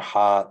 And the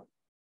heart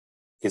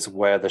is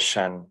where the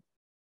Shen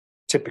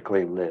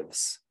typically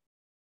lives.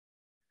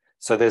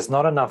 So there's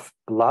not enough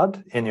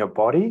blood in your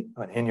body,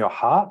 in your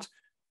heart,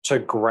 to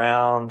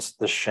ground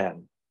the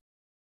Shen,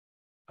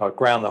 or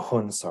ground the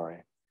hun,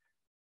 sorry.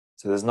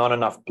 So there's not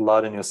enough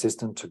blood in your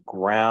system to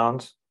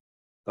ground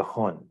the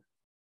hun.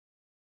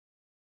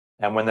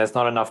 And when there's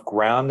not enough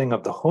grounding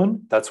of the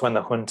hun, that's when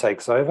the hun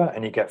takes over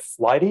and you get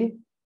flighty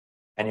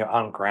and you're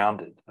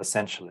ungrounded,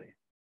 essentially.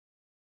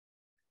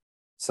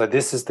 So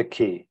this is the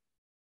key.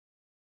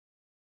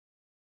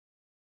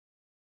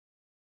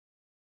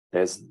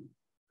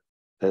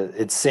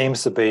 It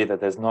seems to be that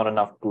there's not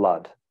enough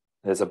blood.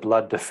 There's a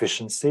blood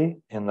deficiency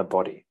in the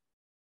body.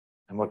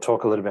 And we'll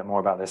talk a little bit more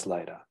about this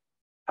later.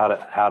 How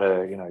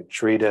to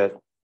treat it.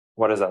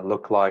 What does that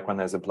look like when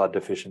there's a blood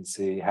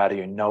deficiency? How do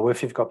you know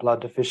if you've got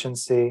blood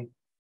deficiency?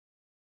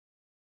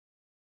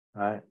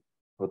 Right?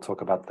 We'll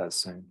talk about that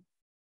soon.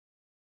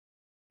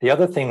 The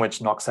other thing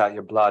which knocks out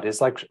your blood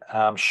is like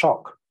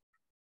shock.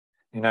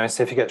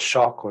 So if you get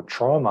shock or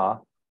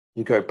trauma,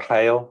 you go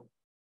pale,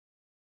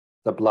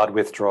 the blood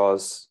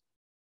withdraws,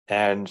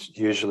 and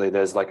usually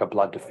there's like a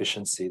blood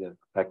deficiency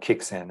that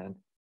kicks in.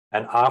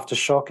 And after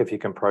shock, if you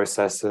can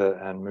process it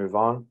and move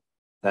on,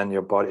 then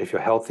your body, if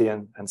you're healthy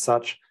and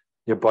such,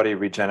 your body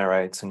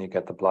regenerates and you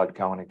get the blood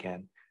going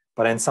again.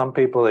 But in some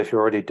people, if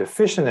you're already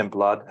deficient in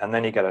blood and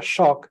then you get a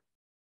shock,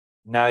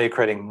 now you're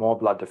creating more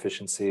blood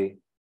deficiency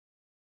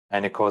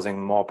and you're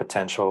causing more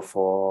potential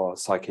for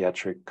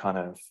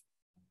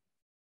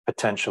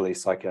potentially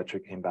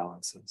psychiatric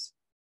imbalances.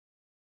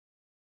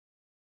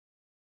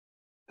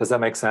 Does that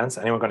make sense?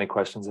 Anyone got any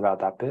questions about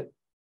that bit?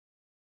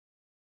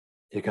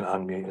 You can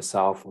unmute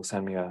yourself or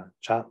send me a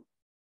chat.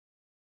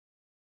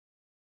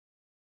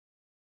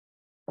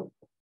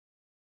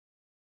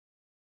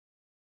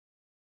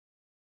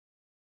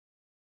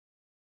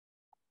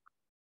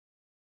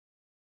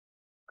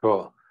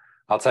 Cool.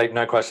 I'll take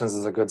no questions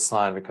as a good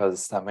sign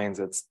because that means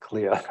it's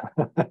clear.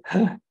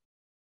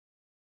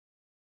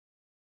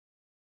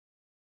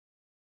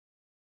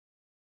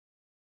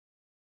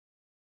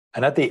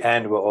 And at the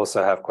end, we'll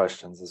also have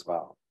questions as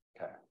well.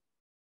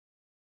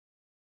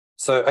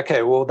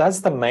 Okay, well,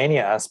 that's the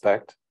mania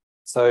aspect.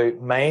 So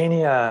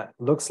mania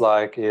looks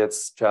like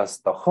it's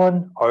just the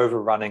hun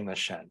overrunning the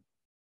Shen,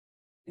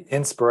 the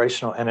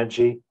inspirational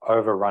energy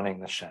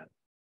overrunning the Shen.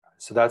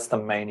 So that's the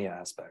mania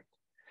aspect.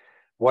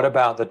 What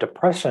about the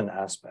depression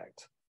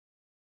aspect?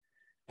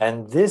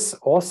 And this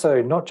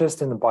also, not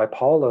just in the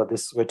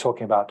bipolar, we're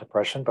talking about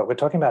depression, but we're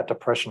talking about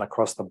depression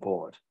across the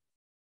board.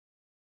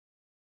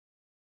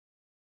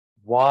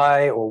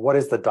 Why or what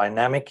is the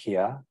dynamic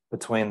here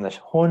between the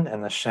hun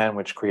and the Shen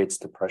which creates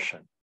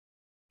depression?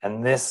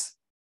 And this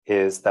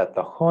is that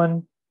the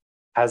hun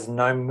has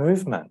no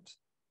movement.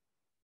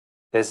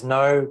 There's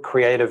no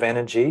creative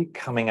energy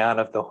coming out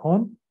of the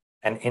hun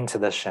and into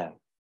the Shen,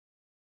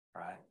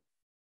 right?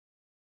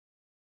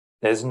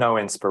 There's no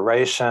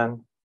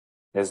inspiration,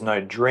 there's no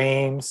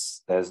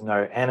dreams, there's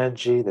no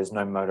energy, there's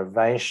no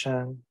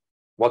motivation.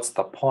 What's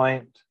the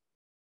point?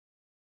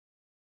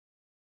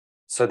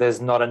 So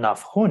there's not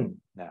enough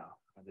hun now.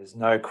 There's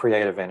no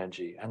creative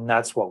energy, and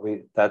that's what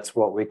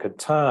we could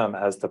term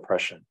as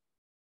depression.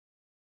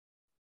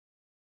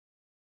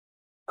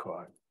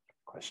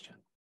 Question.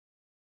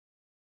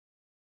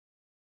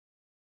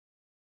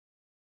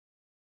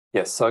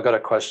 Yes, so I got a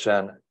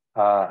question.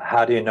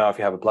 How do you know if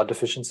you have a blood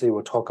deficiency?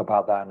 We'll talk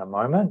about that in a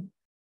moment.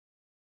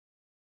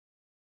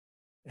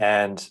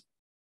 And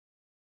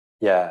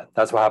yeah,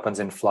 that's what happens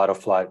in flight or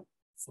flight.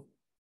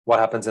 What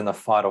happens in the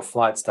fight or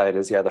flight state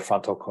is, the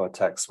frontal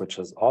cortex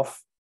switches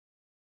off,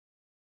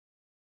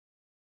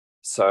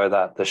 so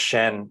that the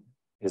Shen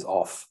is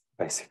off,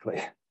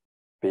 basically.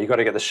 But you've got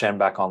to get the Shen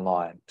back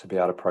online to be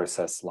able to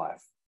process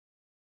life.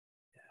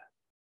 Yeah.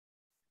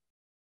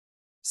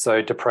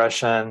 So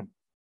depression,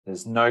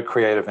 there's no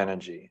creative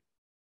energy.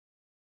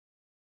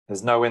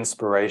 There's no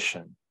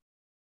inspiration.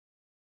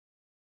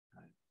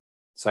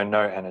 So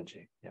no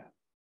energy. Yeah.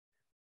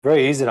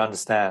 Very easy to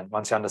understand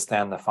once you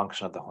understand the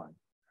function of the Hun.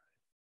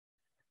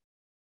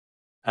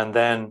 And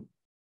then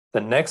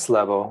the next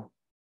level.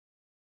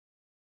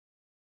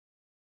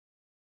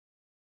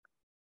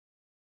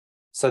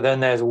 So then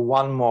there's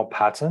one more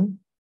pattern.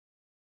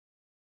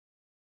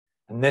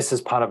 And this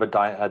is part of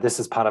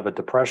a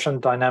depression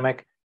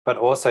dynamic, but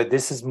also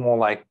this is more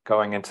like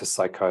going into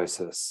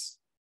psychosis.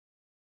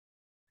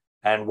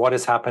 And what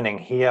is happening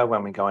here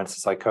when we go into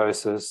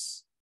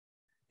psychosis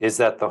is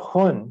that the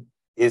Hun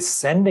is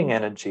sending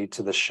energy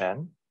to the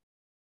Shen,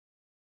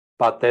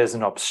 but there's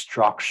an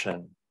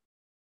obstruction.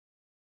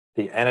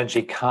 The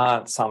energy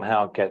can't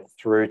somehow get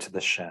through to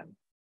the Shen.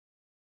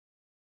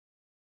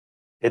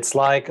 It's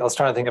like, I was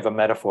trying to think of a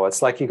metaphor.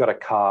 It's like you got a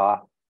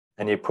car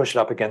and you push it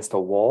up against a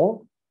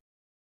wall,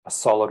 a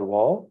solid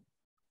wall,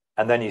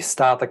 and then you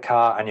start the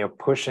car and you're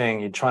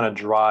trying to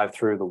drive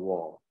through the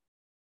wall.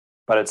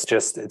 But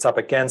it's up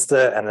against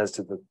it, and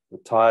the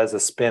tires are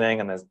spinning,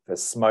 and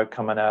there's smoke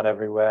coming out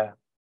everywhere.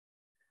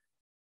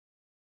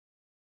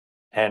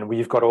 And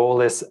we've got all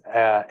this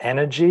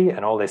energy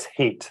and all this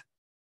heat,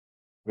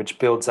 which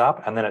builds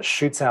up, and then it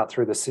shoots out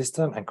through the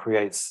system and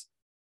creates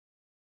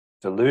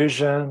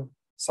delusion,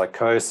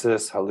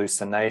 psychosis,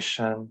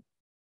 hallucination,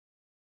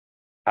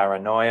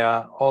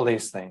 paranoia, all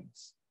these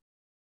things.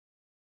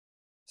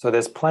 So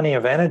there's plenty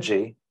of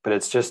energy, but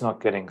it's just not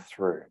getting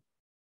through.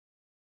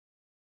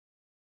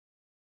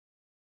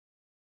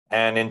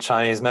 And in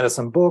Chinese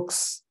medicine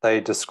books, they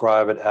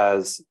describe it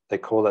as, they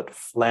call it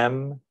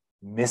phlegm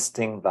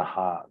misting the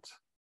heart.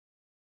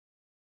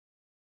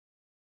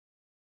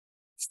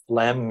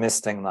 Phlegm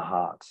misting the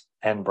heart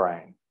and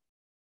brain.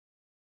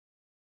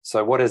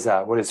 So what is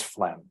that? What is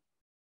phlegm?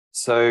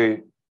 So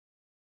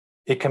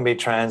it can be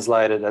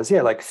translated as,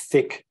 like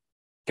thick,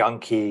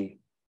 gunky,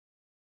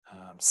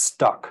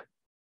 stuck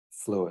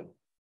fluid.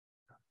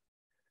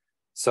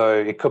 So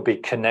it could be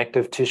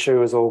connective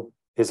tissue is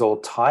all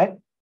tight,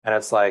 and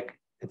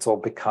it's all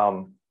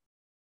become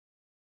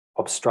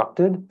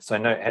obstructed. So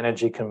no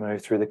energy can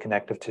move through the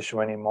connective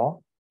tissue anymore.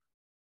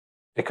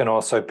 It can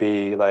also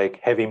be like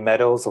heavy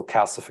metals or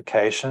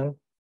calcification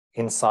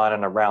inside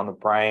and around the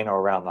brain or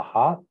around the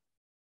heart.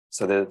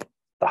 So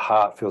the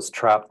heart feels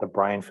trapped, the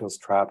brain feels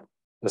trapped,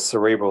 the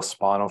cerebral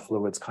spinal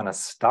fluid's kind of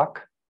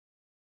stuck,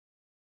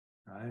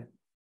 right?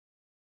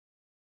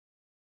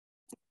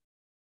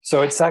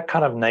 So it's that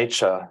kind of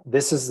nature.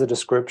 This is the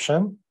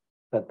description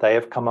that they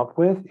have come up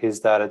with,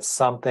 is that it's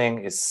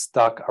something is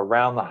stuck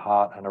around the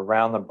heart and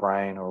around the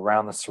brain or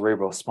around the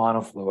cerebral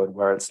spinal fluid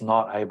where it's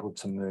not able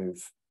to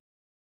move.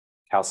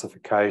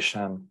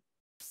 Calcification,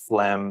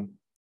 phlegm,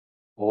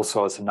 all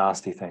sorts of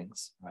nasty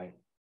things, right?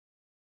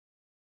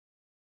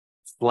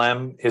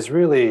 Phlegm is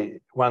really,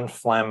 when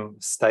phlegm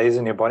stays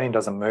in your body and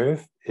doesn't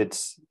move, it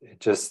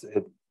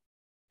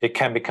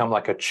can become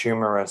like a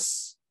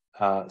tumorous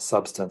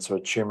substance or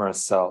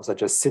tumorous cells that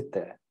just sit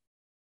there,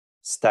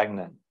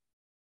 stagnant.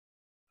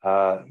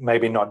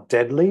 Maybe not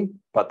deadly,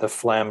 but the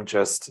phlegm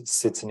just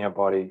sits in your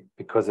body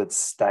because it's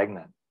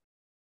stagnant.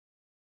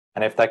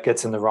 And if that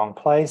gets in the wrong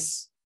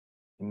place,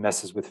 it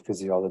messes with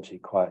physiology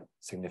quite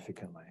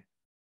significantly.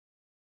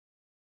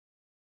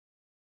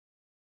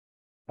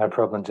 No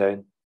problem,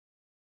 Jade.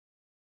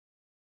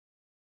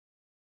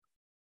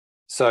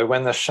 So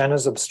when the Shen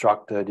is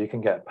obstructed, you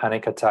can get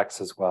panic attacks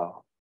as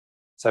well.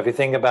 So if you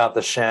think about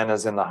the Shen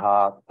as in the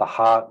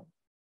heart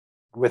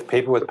with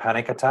people with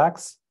panic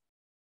attacks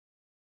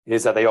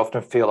is that they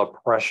often feel a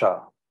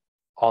pressure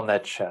on their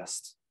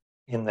chest,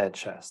 in their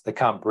chest. They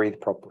can't breathe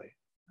properly.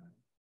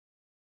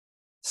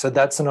 So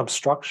that's an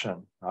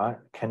obstruction, right?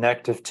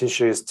 Connective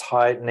tissue is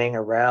tightening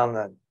around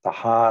the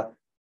heart,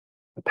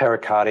 the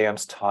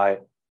pericardium's tight,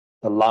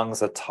 the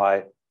lungs are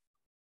tight.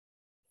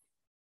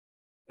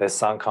 There's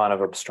some kind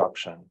of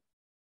obstruction.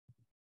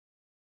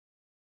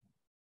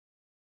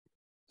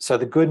 So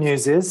the good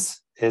news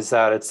is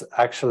that it's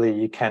actually,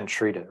 you can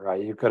treat it,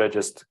 right? You've got to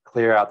just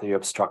clear out the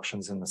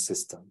obstructions in the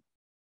system.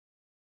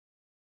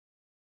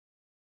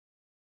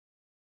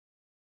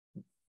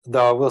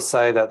 Though I will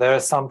say that there are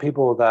some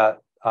people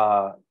that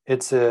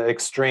it's an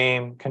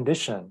extreme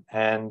condition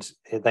and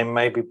they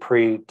may be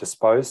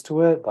predisposed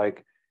to it.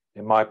 Like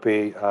it might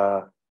be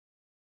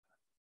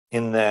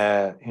in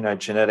their,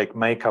 genetic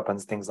makeup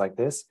and things like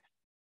this.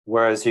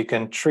 Whereas you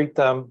can treat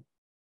them,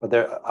 but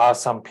there are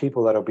some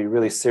people that'll be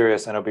really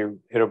serious and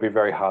it'll be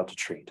very hard to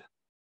treat.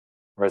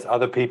 Whereas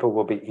other people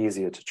will be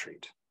easier to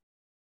treat.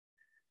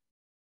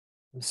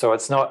 So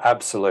it's not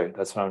absolute.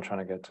 That's what I'm trying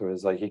to get to,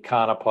 is like you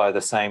can't apply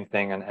the same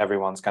thing and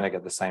everyone's going to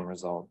get the same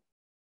result.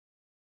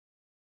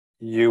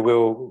 You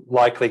will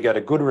likely get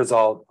a good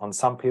result on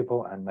some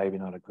people and maybe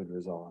not a good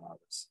result on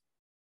others.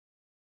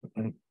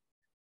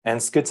 And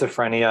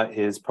schizophrenia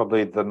is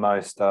probably the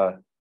most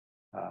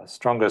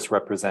strongest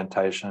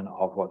representation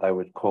of what they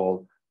would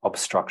call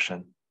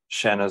obstruction.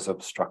 Shen is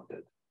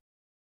obstructed.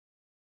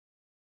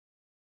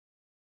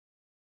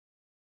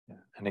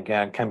 And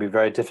again, it can be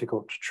very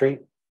difficult to treat.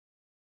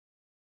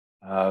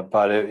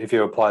 But if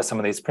you apply some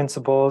of these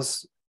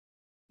principles,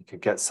 you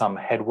could get some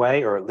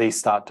headway, or at least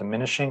start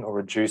diminishing or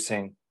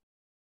reducing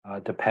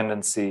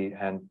dependency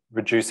and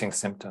reducing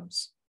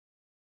symptoms.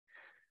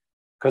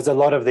 Because a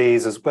lot of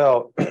these as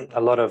well, a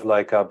lot of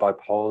like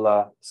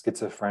bipolar,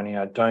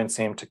 schizophrenia don't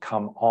seem to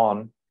come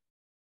on,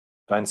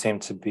 don't seem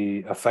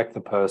to affect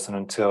the person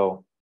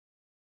until,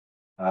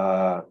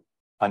 I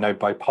know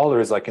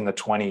bipolar is like in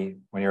the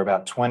when you're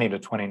about 20 to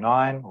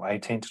 29 or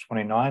 18 to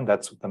 29,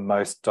 that's the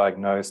most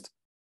diagnosed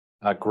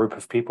group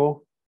of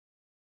people.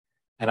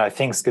 And I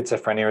think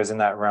schizophrenia is in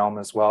that realm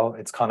as well.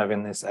 It's kind of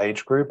in this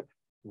age group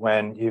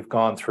when you've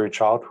gone through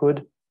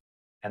childhood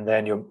and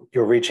then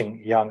you're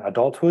reaching young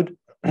adulthood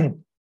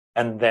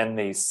and then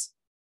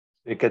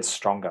it gets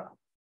stronger.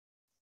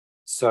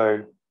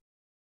 So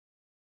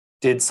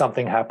did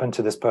something happen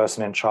to this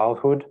person in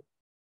childhood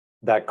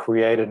that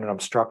created an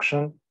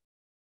obstruction,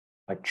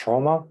 like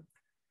trauma?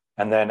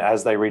 And then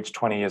as they reach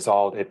 20 years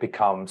old, it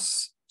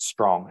becomes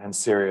strong and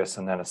serious,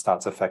 and then it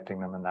starts affecting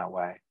them in that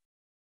way.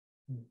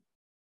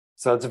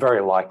 So it's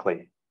very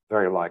likely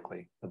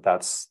that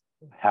that's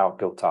how it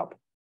built up,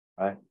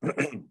 right?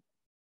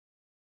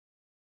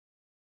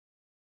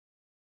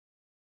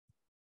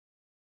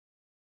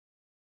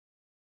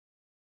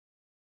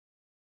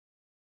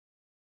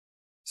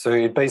 So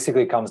it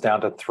basically comes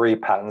down to 3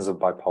 patterns of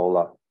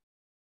bipolar.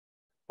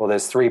 Well,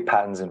 there's 3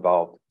 patterns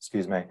involved,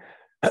 excuse me.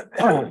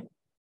 The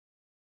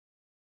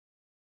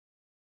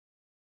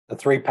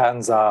 3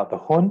 patterns are the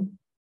hun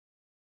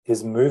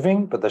is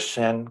moving, but the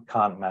shen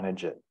can't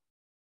manage it.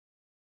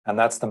 And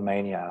that's the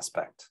mania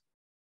aspect.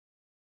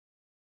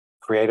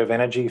 Creative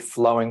energy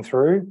flowing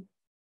through,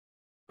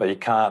 but you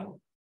can't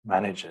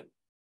manage it.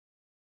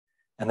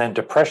 And then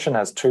depression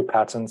has 2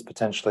 patterns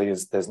potentially,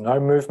 is there's no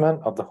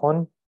movement of the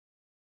hun.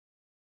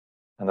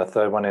 And the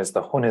third one is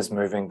the hun is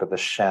moving, but the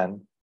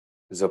shen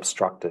is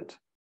obstructed.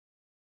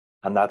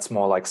 And that's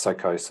more like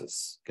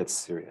psychosis, gets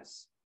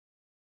serious.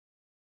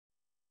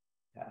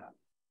 Yeah.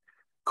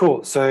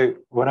 Cool. So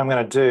what I'm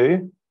going to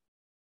do,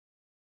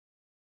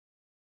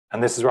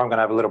 and this is where I'm going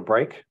to have a little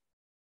break,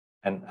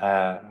 and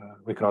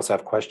we can also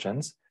have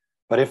questions.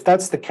 But if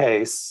that's the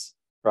case,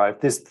 right, if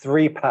there's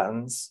 3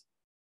 patterns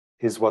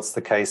is what's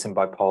the case in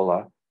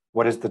bipolar,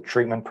 what is the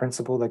treatment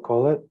principle, they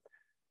call it?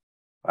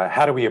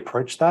 How do we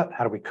approach that?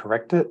 How do we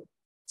correct it?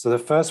 So the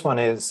first one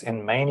is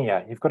in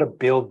mania, you've got to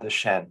build the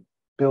shen,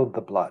 build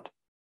the blood,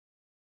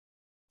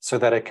 so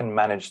that it can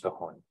manage the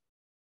hun.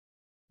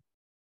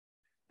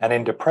 And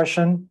in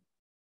depression,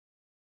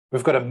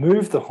 we've got to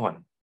move the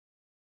hun.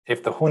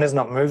 If the hun is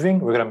not moving,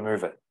 we're going to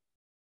move it.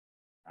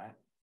 Right?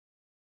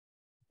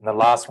 And the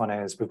last one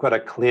is we've got to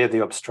clear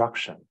the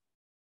obstruction.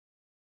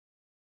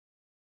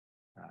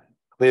 Right?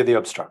 Clear the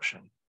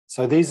obstruction.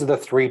 So these are the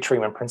 3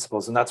 treatment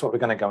principles, and that's what we're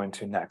going to go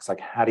into next.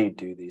 Like, how do you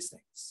do these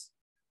things?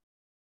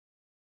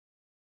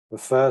 But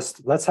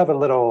first, let's have a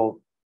little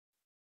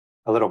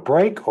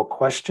break or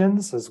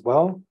questions as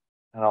well,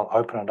 and I'll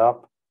open it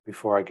up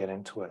before I get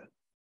into it.